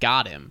United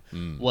got him.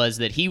 Was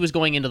that he was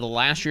going into the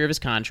last year of his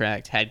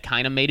contract, had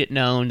kind of made it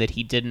known that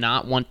he's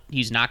not going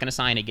to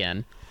sign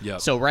again.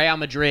 Yep. So Real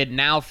Madrid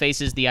now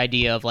faces the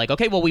idea of like,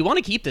 okay, well, we want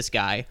to keep this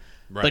guy.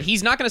 Right. But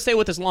he's not going to stay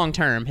with us long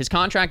term. His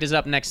contract is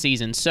up next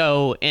season.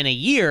 So in a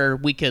year,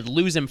 we could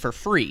lose him for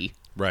free.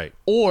 Right.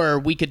 Or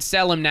we could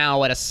sell him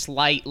now at a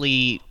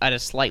slightly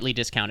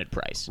discounted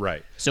price.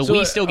 Right. So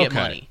we still get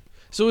money.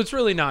 So it's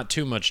really not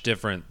too much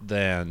different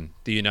than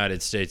the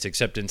United States,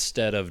 except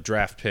instead of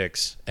draft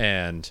picks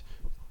and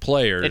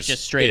players, it's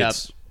just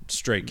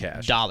straight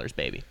cash. Dollars,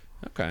 baby.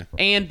 Okay.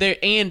 And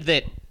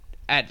that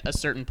at a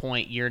certain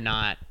point you're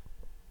not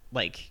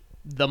like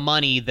the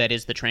money that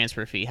is the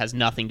transfer fee has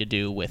nothing to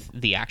do with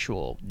the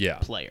actual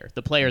player.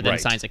 The player then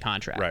signs a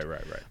contract. Right.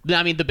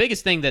 I mean, the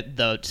biggest thing that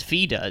the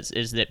fee does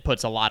is that it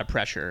puts a lot of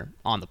pressure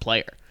on the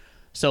player.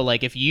 So,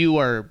 like, if you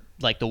are,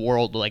 like, the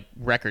world, like,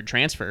 record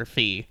transfer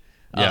fee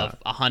of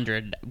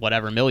 100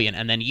 whatever million,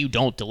 and then you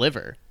don't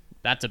deliver,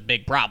 that's a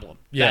big problem.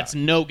 Yeah. That's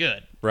no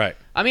good. Right.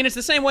 I mean, it's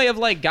the same way of,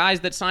 like,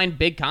 guys that sign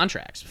big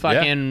contracts.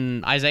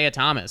 Fucking Isaiah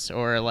Thomas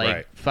or,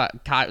 like,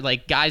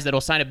 like guys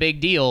that'll sign a big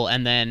deal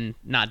and then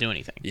not do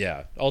anything.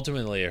 Yeah.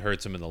 Ultimately, it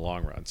hurts them in the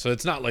long run. So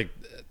it's not like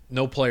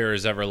no player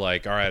is ever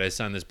like, all right, I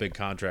signed this big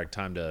contract,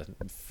 time to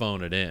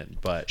phone it in.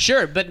 But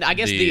sure, but I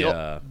guess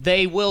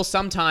they will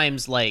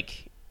sometimes,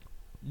 like,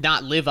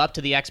 not live up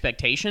to the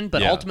expectation,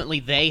 but ultimately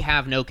they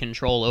have no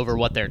control over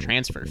what their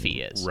transfer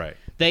fee is. Right.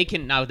 They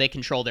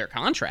control their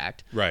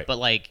contract. Right. But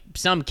like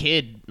some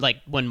kid, like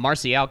when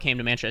Martial came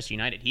to Manchester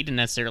United, he didn't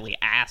necessarily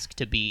ask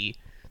to be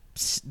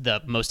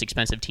the most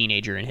expensive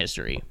teenager in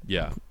history.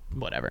 Yeah.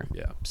 Whatever.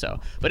 Yeah. So,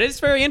 but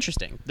it's very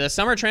interesting. The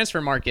summer transfer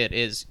market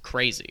is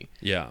crazy.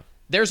 Yeah.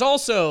 There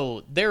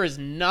is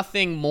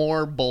nothing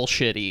more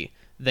bullshitty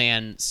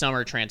than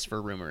summer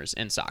transfer rumors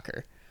in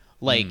soccer.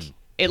 Like,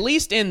 at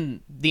least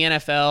in the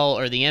NFL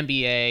or the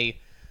NBA,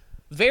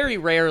 very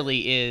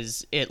rarely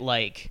is it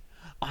like,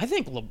 I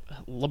think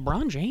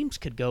LeBron James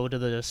could go to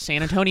the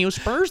San Antonio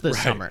Spurs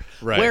this summer.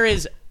 Right.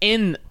 Whereas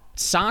in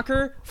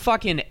soccer,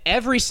 fucking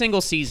every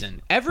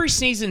season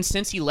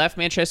since he left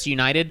Manchester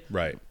United,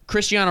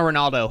 Cristiano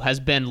Ronaldo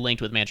has been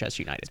linked with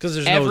Manchester United.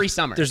 Because every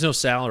summer. There's no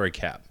salary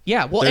cap.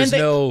 Yeah, well,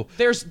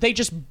 they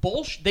just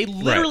bullshit. They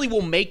literally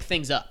will make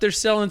things up. They're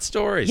selling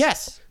stories.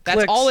 Yes. That's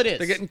clicks. All it is.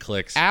 They're getting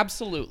clicks.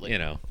 Absolutely. You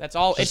know. That's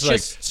all. It's like,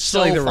 just so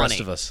like the funny. rest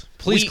of us.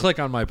 Please click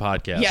on my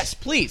podcast. Yes,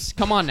 please.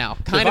 Come on now.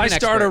 If I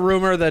start a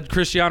rumor that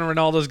Cristiano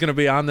Ronaldo is going to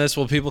be on this,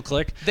 will people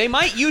click? They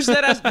might use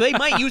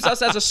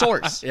us as a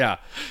source. Yeah.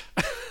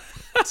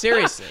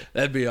 Seriously.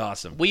 That'd be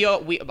awesome.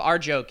 Our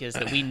joke is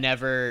that we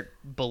never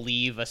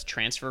believe a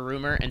transfer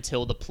rumor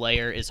until the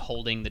player is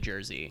holding the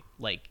jersey.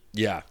 Like,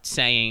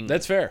 saying...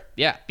 That's fair.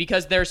 Yeah,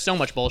 because there's so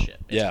much bullshit.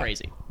 It's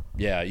crazy.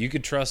 Yeah, you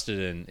could trust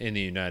it in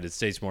the United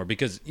States more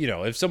because, you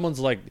know, if someone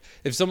like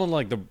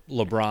the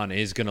LeBron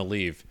is going to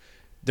leave,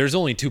 there's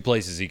only two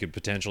places he could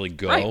potentially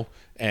go,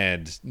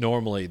 and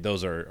normally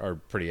those are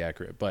pretty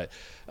accurate. But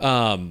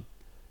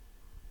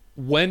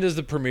when does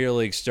the Premier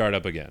League start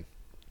up again?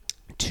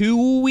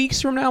 2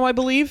 weeks from now, I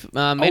believe.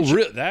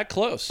 Really? That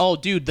close? Oh,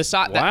 dude, the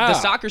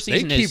soccer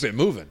season they keep it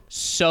moving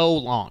so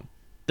long.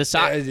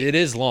 It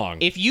is long.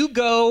 If you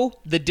go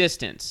the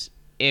distance,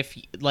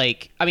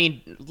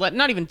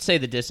 not even say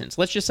the distance.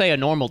 Let's just say a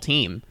normal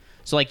team.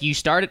 So, like, you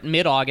start at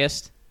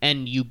mid-August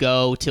and you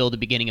go till the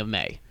beginning of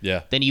May.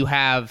 Yeah. Then you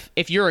have,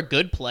 if you're a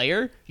good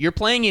player, you're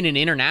playing in an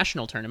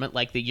international tournament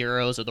like the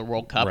Euros or the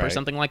World Cup or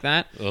something like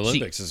that. The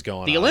Olympics is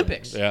going on. The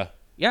Olympics. Yeah.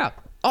 Yeah.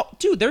 Oh,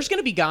 dude, there's going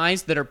to be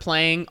guys that are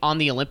playing on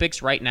the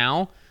Olympics right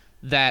now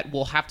that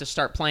will have to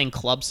start playing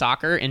club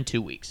soccer in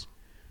 2 weeks.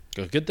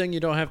 Good thing you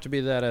don't have to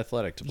be that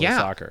athletic to play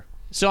soccer.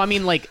 So, I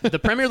mean, like, the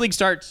Premier League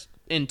starts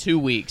in 2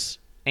 weeks,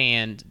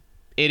 and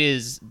it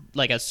is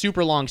like a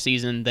super long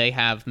season. They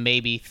have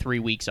maybe 3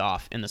 weeks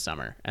off in the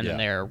summer, and then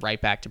they're right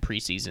back to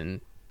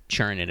preseason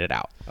churning it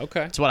out.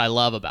 Okay. That's what I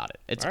love about it.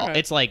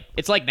 It's like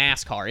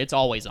NASCAR. It's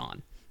always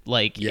on.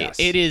 Like,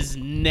 it is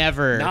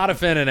never... Not a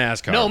fan of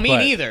NASCAR. No, me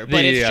neither.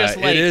 But it's just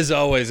like... It is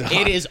always on.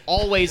 It is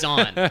always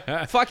on.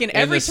 Fucking every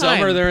time... In the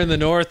summer, they're in the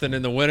north, and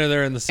in the winter,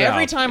 they're in the south.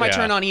 Every time I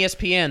turn on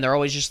ESPN, they're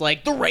always just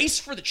like, the race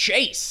for the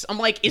chase. I'm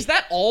like, is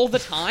that all the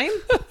time?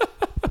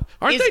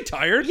 Aren't they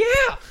tired?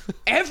 Yeah.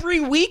 Every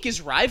week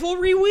is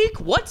rivalry week?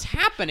 What's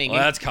happening? Well,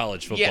 that's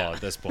college football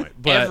at this point.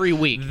 But every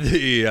week.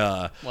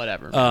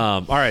 Whatever.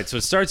 All right, so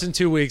it starts in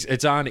 2 weeks.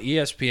 It's on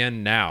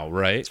ESPN now,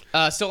 right?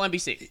 Still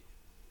NBC.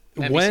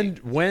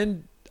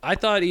 When I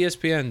thought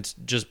ESPN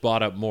just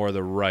bought up more of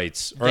the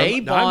rights.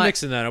 I'm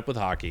mixing that up with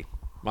hockey.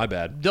 My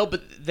bad. No,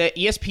 but the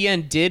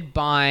ESPN did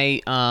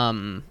buy.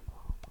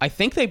 I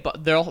think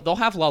they'll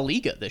have La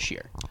Liga this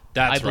year.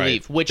 That's I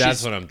believe, right. which That's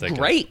is what I'm thinking.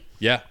 great.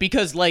 Yeah.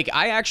 Because, like,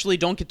 I actually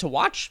don't get to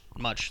watch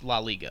much La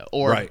Liga.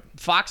 Or Right.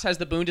 Fox has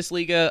the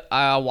Bundesliga.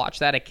 I'll watch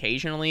that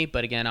occasionally,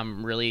 but again,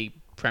 I'm really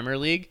Premier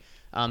League.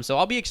 So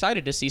I'll be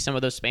excited to see some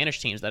of those Spanish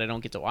teams that I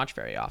don't get to watch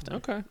very often.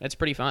 Okay. It's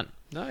pretty fun.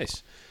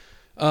 Nice.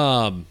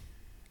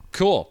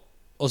 Cool.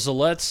 Well, so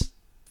let's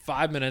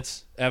 5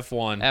 minutes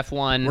F1.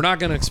 F1. We're not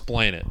going to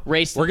explain it.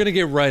 Race. We're going to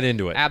get right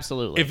into it.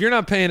 Absolutely. If you're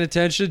not paying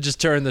attention, just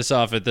turn this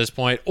off at this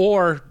point,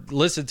 or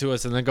listen to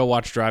us and then go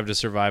watch Drive to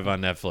Survive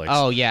on Netflix.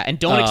 Oh, yeah. And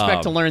don't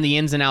expect to learn the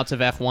ins and outs of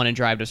F1 and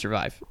Drive to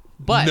Survive.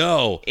 But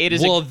no. it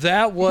is well,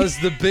 that was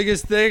the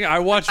biggest thing. I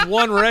watched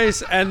one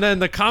race, and then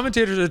the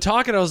commentators were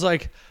talking. I was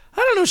like, I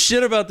don't know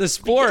shit about this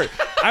sport.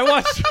 I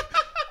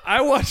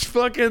watched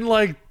fucking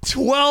like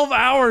 12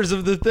 hours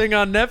of the thing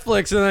on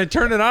Netflix, and I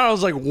turned it on. I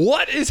was like,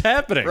 what is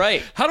happening?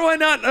 Right. How do I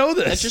not know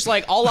this? It's just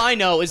like, all I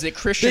know is that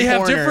Christian they have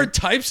Horner, different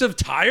types of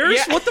tires?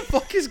 Yeah. What the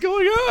fuck is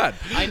going on?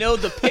 I know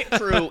the pit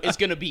crew is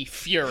going to be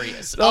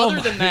furious. Oh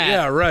Other than my- that,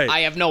 yeah, right. I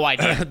have no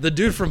idea. The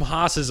dude from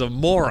Haas is a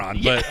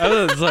moron, but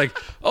other than it's like,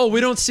 oh,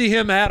 we don't see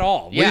him at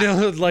all. Yeah.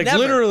 We don't, like, Never.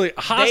 literally,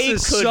 Haas They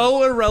is could-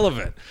 so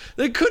irrelevant.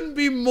 They couldn't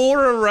be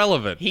more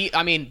irrelevant.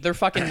 They're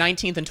fucking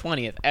 19th and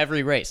 20th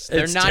every race.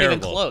 They're It's not even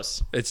terrible.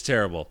 close. It's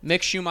terrible.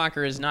 Mick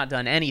Schumacher has not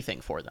done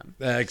anything for them.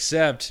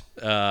 Except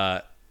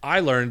I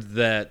learned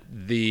that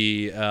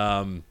the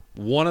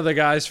one of the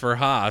guys for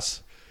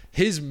Haas,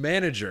 his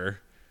manager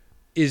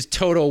is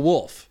Toto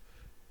Wolff,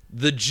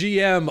 the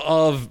GM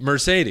of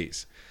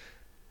Mercedes.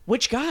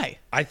 Which guy?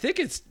 I think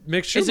it's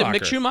Mick Schumacher. Is it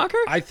Mick Schumacher?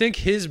 I think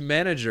his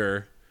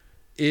manager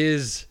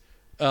is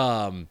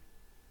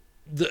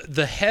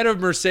the head of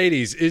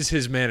Mercedes is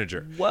his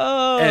manager.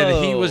 Whoa.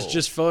 And he was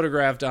just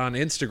photographed on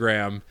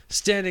Instagram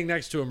standing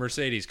next to a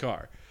Mercedes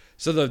car.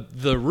 So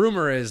the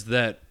rumor is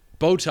that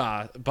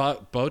Bottas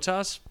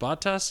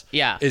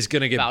Yeah. is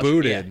going to get Vouch-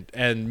 booted,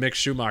 and Mick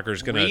Schumacher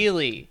is going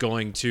Really?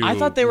 to I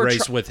thought they were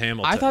race with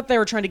Hamilton. I thought they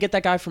were trying to get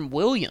that guy from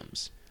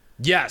Williams.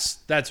 Yes,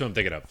 that's what I'm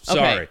thinking of.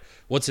 Sorry.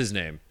 What's his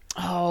name?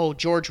 Oh,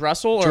 George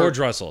Russell? Or? George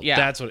Russell. Yeah.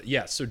 That's what.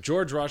 Yes. So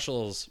George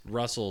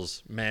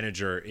Russell's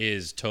manager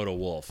is Toto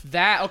Wolff.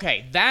 That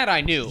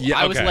I knew. Yeah,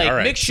 I was okay, like, all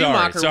right. Mick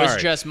Schumacher Sorry. was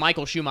just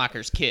Michael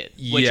Schumacher's kid,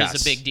 which Yes.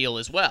 is a big deal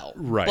as well.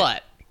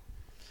 Right.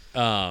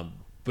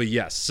 But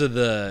yes,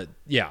 so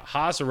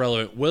Haas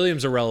irrelevant,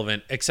 Williams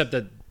irrelevant, except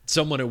that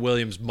someone at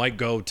Williams might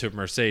go to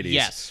Mercedes.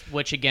 Yes,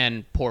 which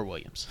again, poor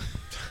Williams.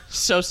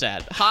 So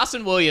sad. Haas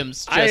and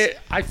Williams just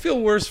I feel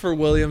worse for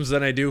Williams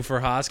than I do for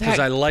Haas because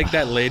That- I like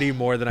that lady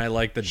more than I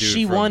like the dude.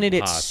 She from wanted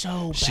it Haas.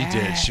 so She bad.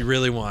 did. She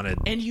really wanted.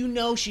 And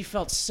she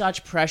felt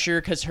such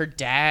pressure because her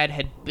dad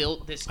had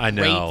built this I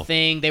know. great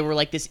thing. They were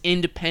like this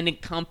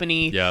independent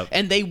company. Yep.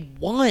 And they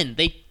won.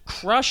 They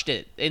crushed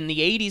it in the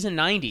 80s and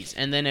 90s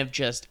and then have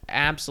just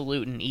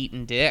absolute and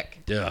eaten dick.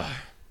 Ugh.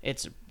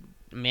 It's,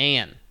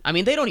 man. I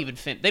mean, they don't even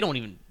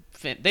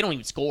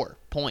score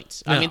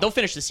points. I No. mean, they'll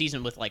finish the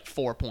season with like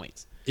 4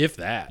 points. If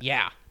that.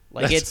 Yeah.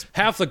 Like That's- it's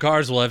half the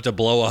cars will have to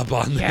blow up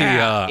on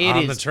Yeah, the it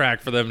on the is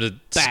track for them to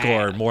bad.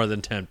 score more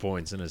than 10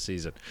 points in a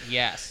season.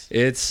 yes.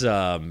 It's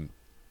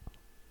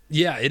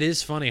it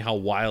is funny how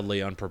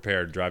wildly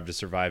unprepared Drive to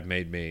Survive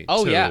made me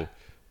to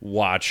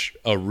watch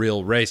a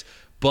real race.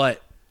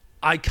 But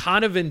I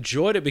kind of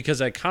enjoyed it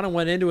because I kind of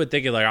went into it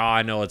thinking like, oh,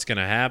 I know what's going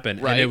to happen.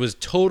 Right. And it was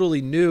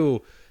totally new.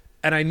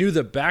 And I knew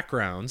the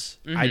backgrounds.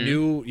 Mm-hmm. I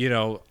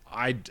knew,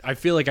 I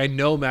feel like I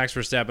know Max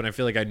Verstappen. I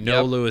feel like I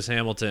know Yep. Lewis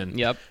Hamilton.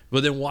 Yep.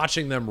 But then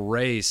watching them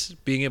race,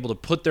 being able to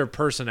put their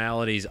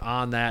personalities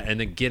on that and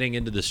then getting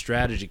into the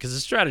strategy, because the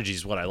strategy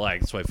is what I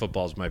like. That's why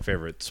football is my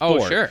favorite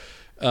sport. Oh, sure.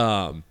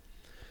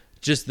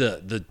 Just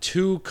the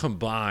two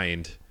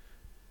combined,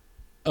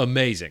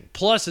 amazing.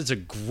 Plus, it's a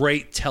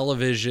great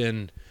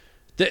television.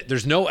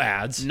 There's no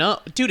ads. No,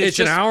 dude, It's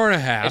just an hour and a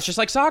half. It's just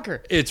like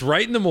soccer. It's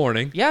right in the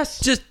morning.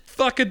 Yes. Just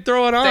fucking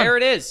throw it on. There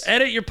it is.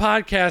 Edit your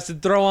podcast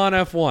and throw on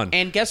F1.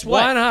 And guess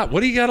what? Why not?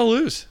 What do you got to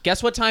lose?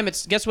 Guess what time it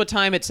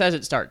says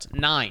it starts?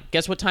 9.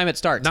 Guess what time it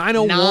starts?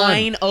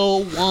 9:01.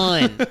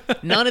 9:01.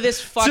 None of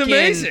this fucking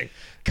amazing.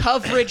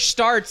 coverage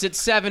starts at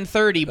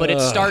 7:30, but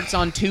it starts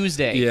on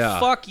Tuesday. Yeah.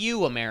 Fuck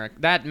you, America.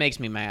 That makes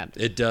me mad.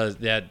 It does.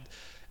 That.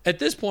 At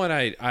this point,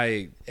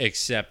 I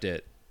accept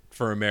it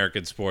for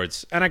American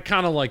sports, and I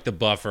kind of like the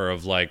buffer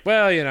of like,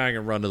 well, I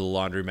can run to the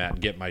laundromat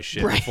and get my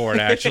shit Right. before it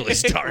actually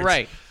starts.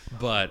 Right.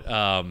 But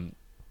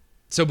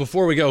so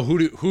before we go,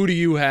 who do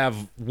you have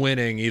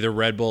winning, either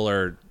Red Bull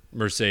or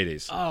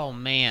Mercedes, Oh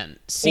man.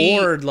 See,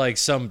 or like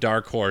some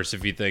dark horse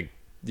if you think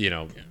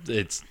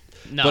it's.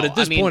 No, but at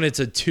this I mean- point, it's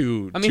a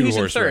two who's in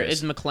horse third?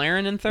 race. Is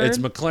McLaren in third? It's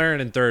McLaren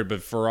in third,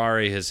 but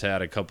Ferrari has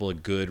had a couple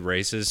of good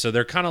races, so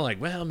they're kind of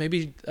like, well,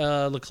 maybe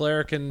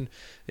Leclerc can,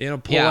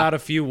 pull Yeah. out a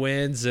few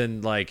wins,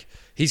 and like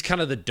he's kind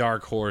of the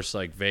dark horse.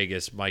 Like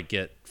Vegas might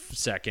get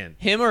second.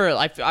 Him or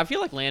I feel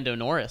like Lando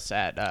Norris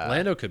at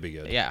Lando could be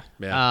good. Yeah.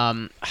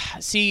 Yeah.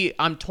 See,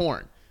 I'm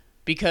torn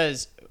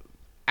because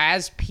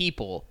as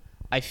people,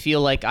 I feel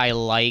like I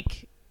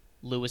like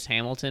Lewis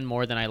Hamilton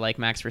more than I like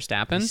Max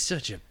Verstappen. He's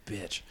such a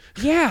bitch.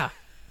 Yeah.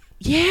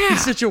 Yeah.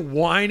 He's such a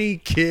whiny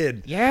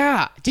kid.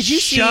 Yeah. Did you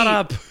Shut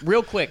up.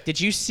 Real quick, did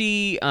you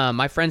see,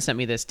 my friend sent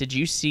me this. Did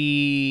you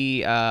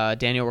see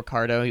Daniel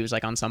Ricciardo? He was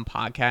like on some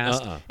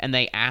podcast and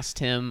they asked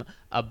him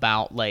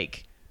about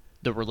like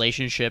the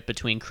relationship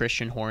between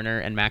Christian Horner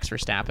and Max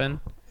Verstappen.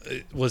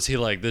 Was he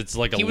like, it's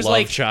like a He was love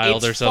like,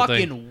 child or it's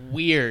something? fucking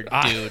weird,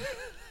 dude.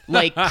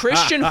 Like,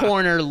 Christian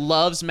Horner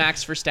loves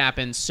Max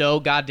Verstappen so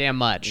goddamn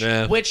much,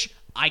 which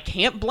I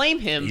can't blame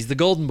him. He's the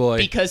golden boy.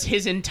 Because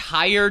his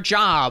entire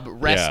job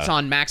rests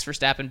on Max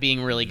Verstappen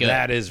being really good.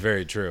 That is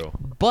very true.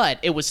 But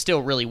it was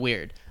still really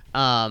weird.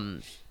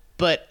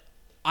 But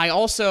I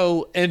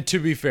also... And to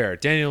be fair,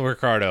 Daniel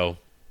Ricciardo,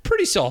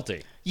 pretty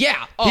salty.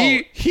 Yeah. Oh,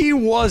 He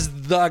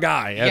was the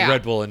guy at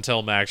Red Bull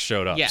until Max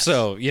showed up. Yes.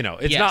 So,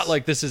 it's not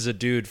like this is a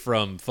dude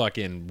from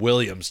fucking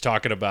Williams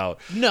talking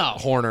about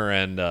Horner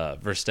and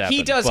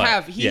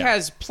Verstappen. He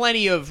has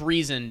plenty of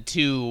reason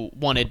to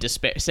want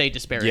to say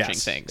disparaging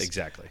things.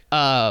 Exactly.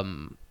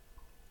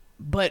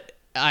 But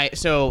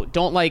so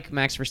don't like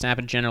Max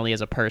Verstappen generally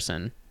as a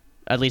person.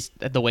 At least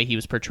the way he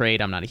was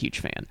portrayed, I'm not a huge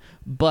fan.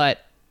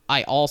 But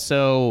I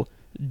also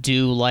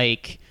do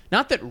like,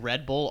 not that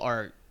Red Bull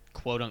are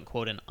quote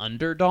unquote an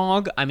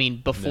underdog. I mean,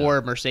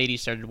 before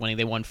Mercedes started winning,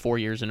 they won 4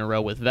 years in a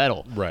row with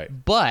Vettel. Right.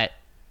 But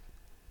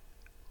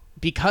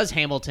because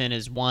Hamilton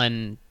has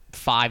won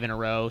 5 in a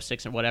row,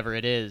 6 or whatever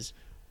it is,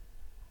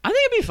 I think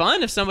it'd be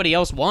fun if somebody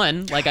else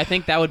won. Like, I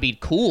think that would be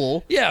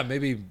cool. Yeah,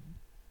 maybe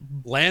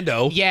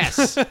Lando.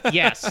 Yes.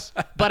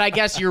 But I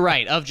guess you're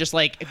right. Of just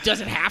like,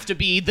 does it have to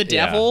be the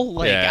devil?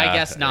 Like, I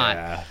guess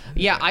not.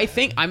 Yeah, I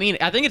think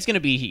it's going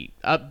to be,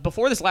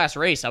 before this last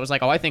race, I was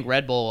like, I think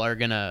Red Bull are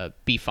going to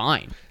be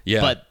fine.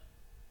 Yeah. But,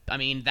 I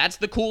mean, that's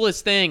the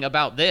coolest thing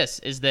about this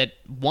is that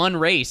one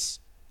race,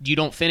 you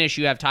don't finish,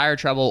 you have tire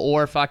trouble,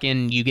 or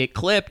fucking you get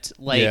clipped.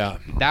 Like,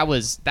 that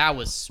was they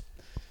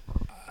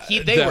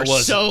were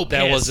so pissed.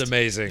 That was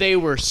amazing. They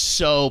were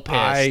so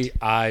pissed.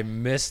 I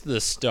missed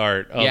the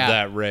start of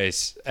that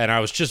race, and I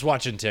was just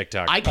watching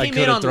TikTok. I came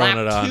in on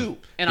lap 2,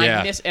 and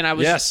I missed, and I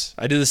was... Yes,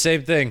 I did the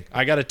same thing.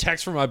 I got a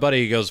text from my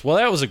buddy. He goes, well,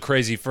 that was a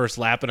crazy first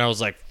lap, and I was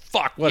like,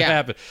 fuck, what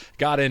happened?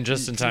 Got in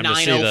just in time to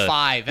see the...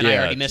 9:05, and I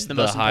already missed the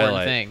most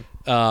important thing.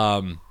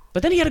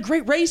 But then he had a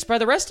great race by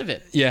the rest of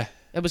it. Yeah.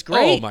 It was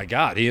great. Oh, my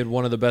God. He had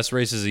one of the best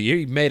races of the year.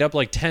 He made up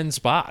like 10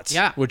 spots,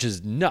 which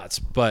is nuts.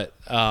 But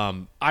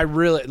I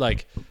really,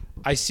 like,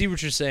 I see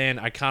what you're saying.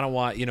 I kind of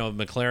want, if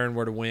McLaren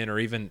were to win or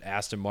even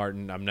Aston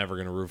Martin, I'm never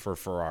going to root for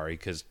Ferrari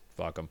because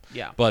fuck them.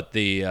 Yeah. But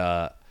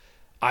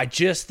I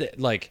just,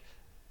 like,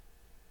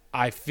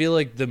 I feel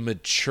like the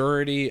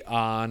maturity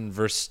on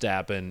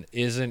Verstappen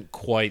isn't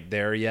quite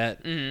there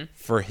yet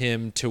for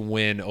him to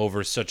win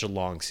over such a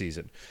long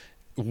season.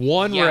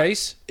 One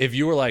race, if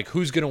you were like,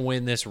 who's going to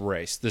win this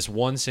race? This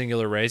one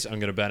singular race, I'm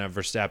going to bet on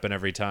Verstappen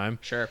every time.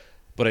 Sure.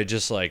 But I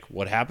just like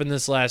what happened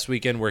this last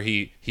weekend where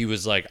he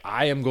was like,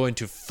 I am going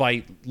to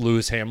fight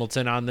Lewis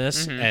Hamilton on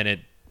this, and it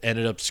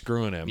ended up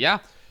screwing him. Yeah.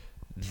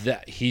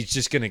 That he's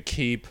just going to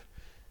keep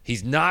 –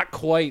 he's not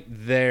quite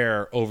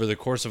there over the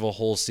course of a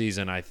whole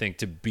season, I think,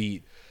 to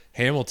beat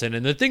Hamilton.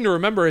 And the thing to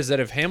remember is that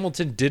if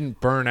Hamilton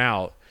didn't burn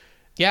out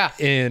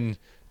in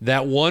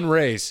that one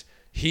race –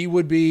 he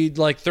would be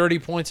like 30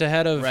 points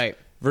ahead of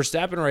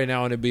Verstappen right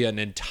now, and it'd be an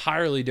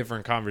entirely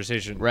different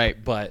conversation.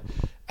 Right. But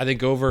I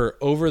think over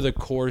the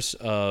course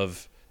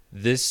of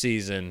this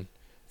season,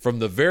 from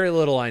the very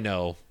little I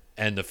know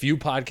and the few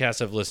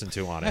podcasts I've listened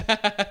to on it,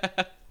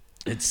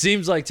 it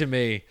seems like to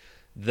me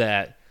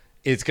that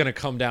it's going to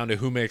come down to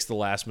who makes the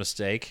last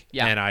mistake.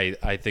 Yeah. And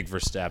I think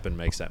Verstappen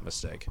makes that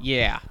mistake.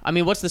 Yeah. I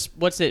mean,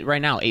 what's it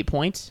right now? 8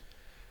 points?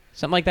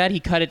 Something like that. He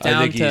cut it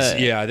down I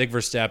think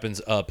Verstappen's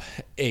up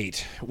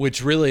 8,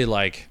 which really,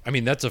 like, I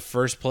mean, that's a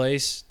first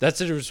place. That's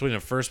the difference between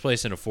a first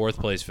place and a fourth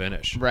place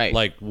finish. Right.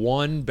 Like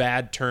one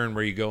bad turn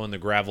where you go in the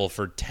gravel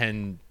for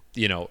 10,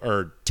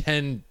 or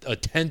a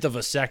tenth of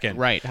a second.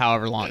 Right.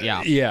 However long.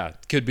 Yeah. Yeah.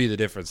 Could be the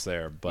difference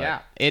there.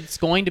 But it's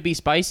going to be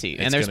spicy,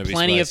 and there's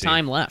plenty of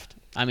time left.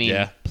 I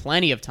mean,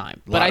 plenty of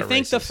time. But I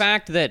think the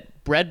fact that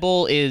Red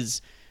Bull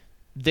is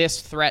this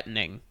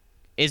threatening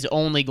is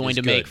only going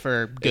to make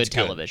for good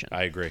television.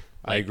 I agree.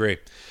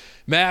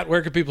 Matt,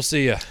 where can people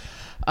see you?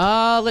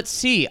 Let's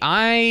see.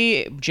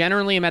 I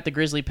generally am at the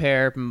Grizzly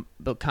Pear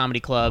Comedy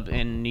Club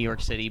in New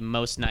York City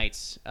most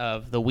nights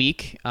of the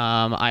week.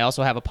 I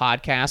also have a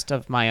podcast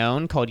of my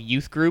own called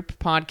Youth Group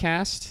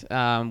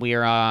Podcast. We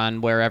are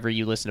on wherever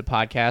you listen to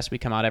podcasts. We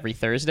come out every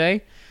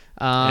Thursday.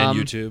 And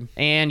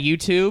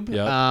YouTube.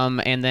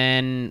 Yep. And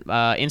then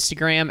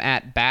Instagram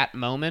at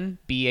Batmoman,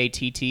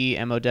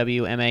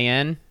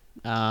 BATTMOWMAN.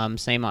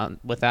 Same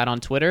with that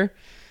on Twitter.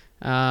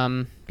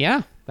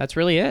 That's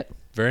really it.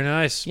 Very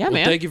nice. Yeah,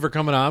 man. Thank you for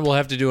coming on. We'll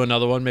have to do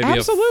another one, maybe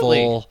Absolutely.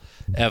 a full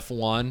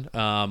F1.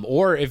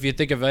 Or if you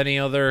think of any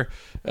other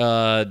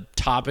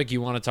topic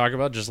you want to talk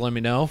about, just let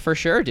me know. For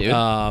sure, dude.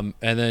 And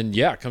then,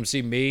 come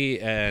see me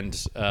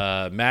and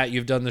Matt.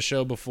 You've done the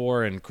show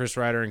before, and Chris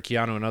Ryder and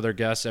Keanu and other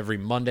guests every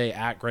Monday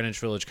at Greenwich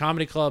Village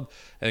Comedy Club.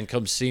 And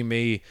come see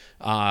me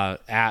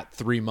at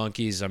Three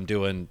Monkeys. I'm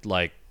doing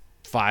like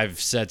 5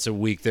 sets a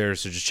week there.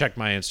 So just check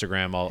my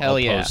Instagram. I'll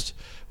post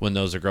when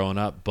those are growing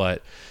up.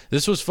 But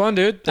this was fun,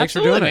 dude. Thanks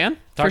for doing it, man.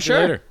 Talk for to sure.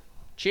 you later.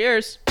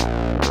 Cheers.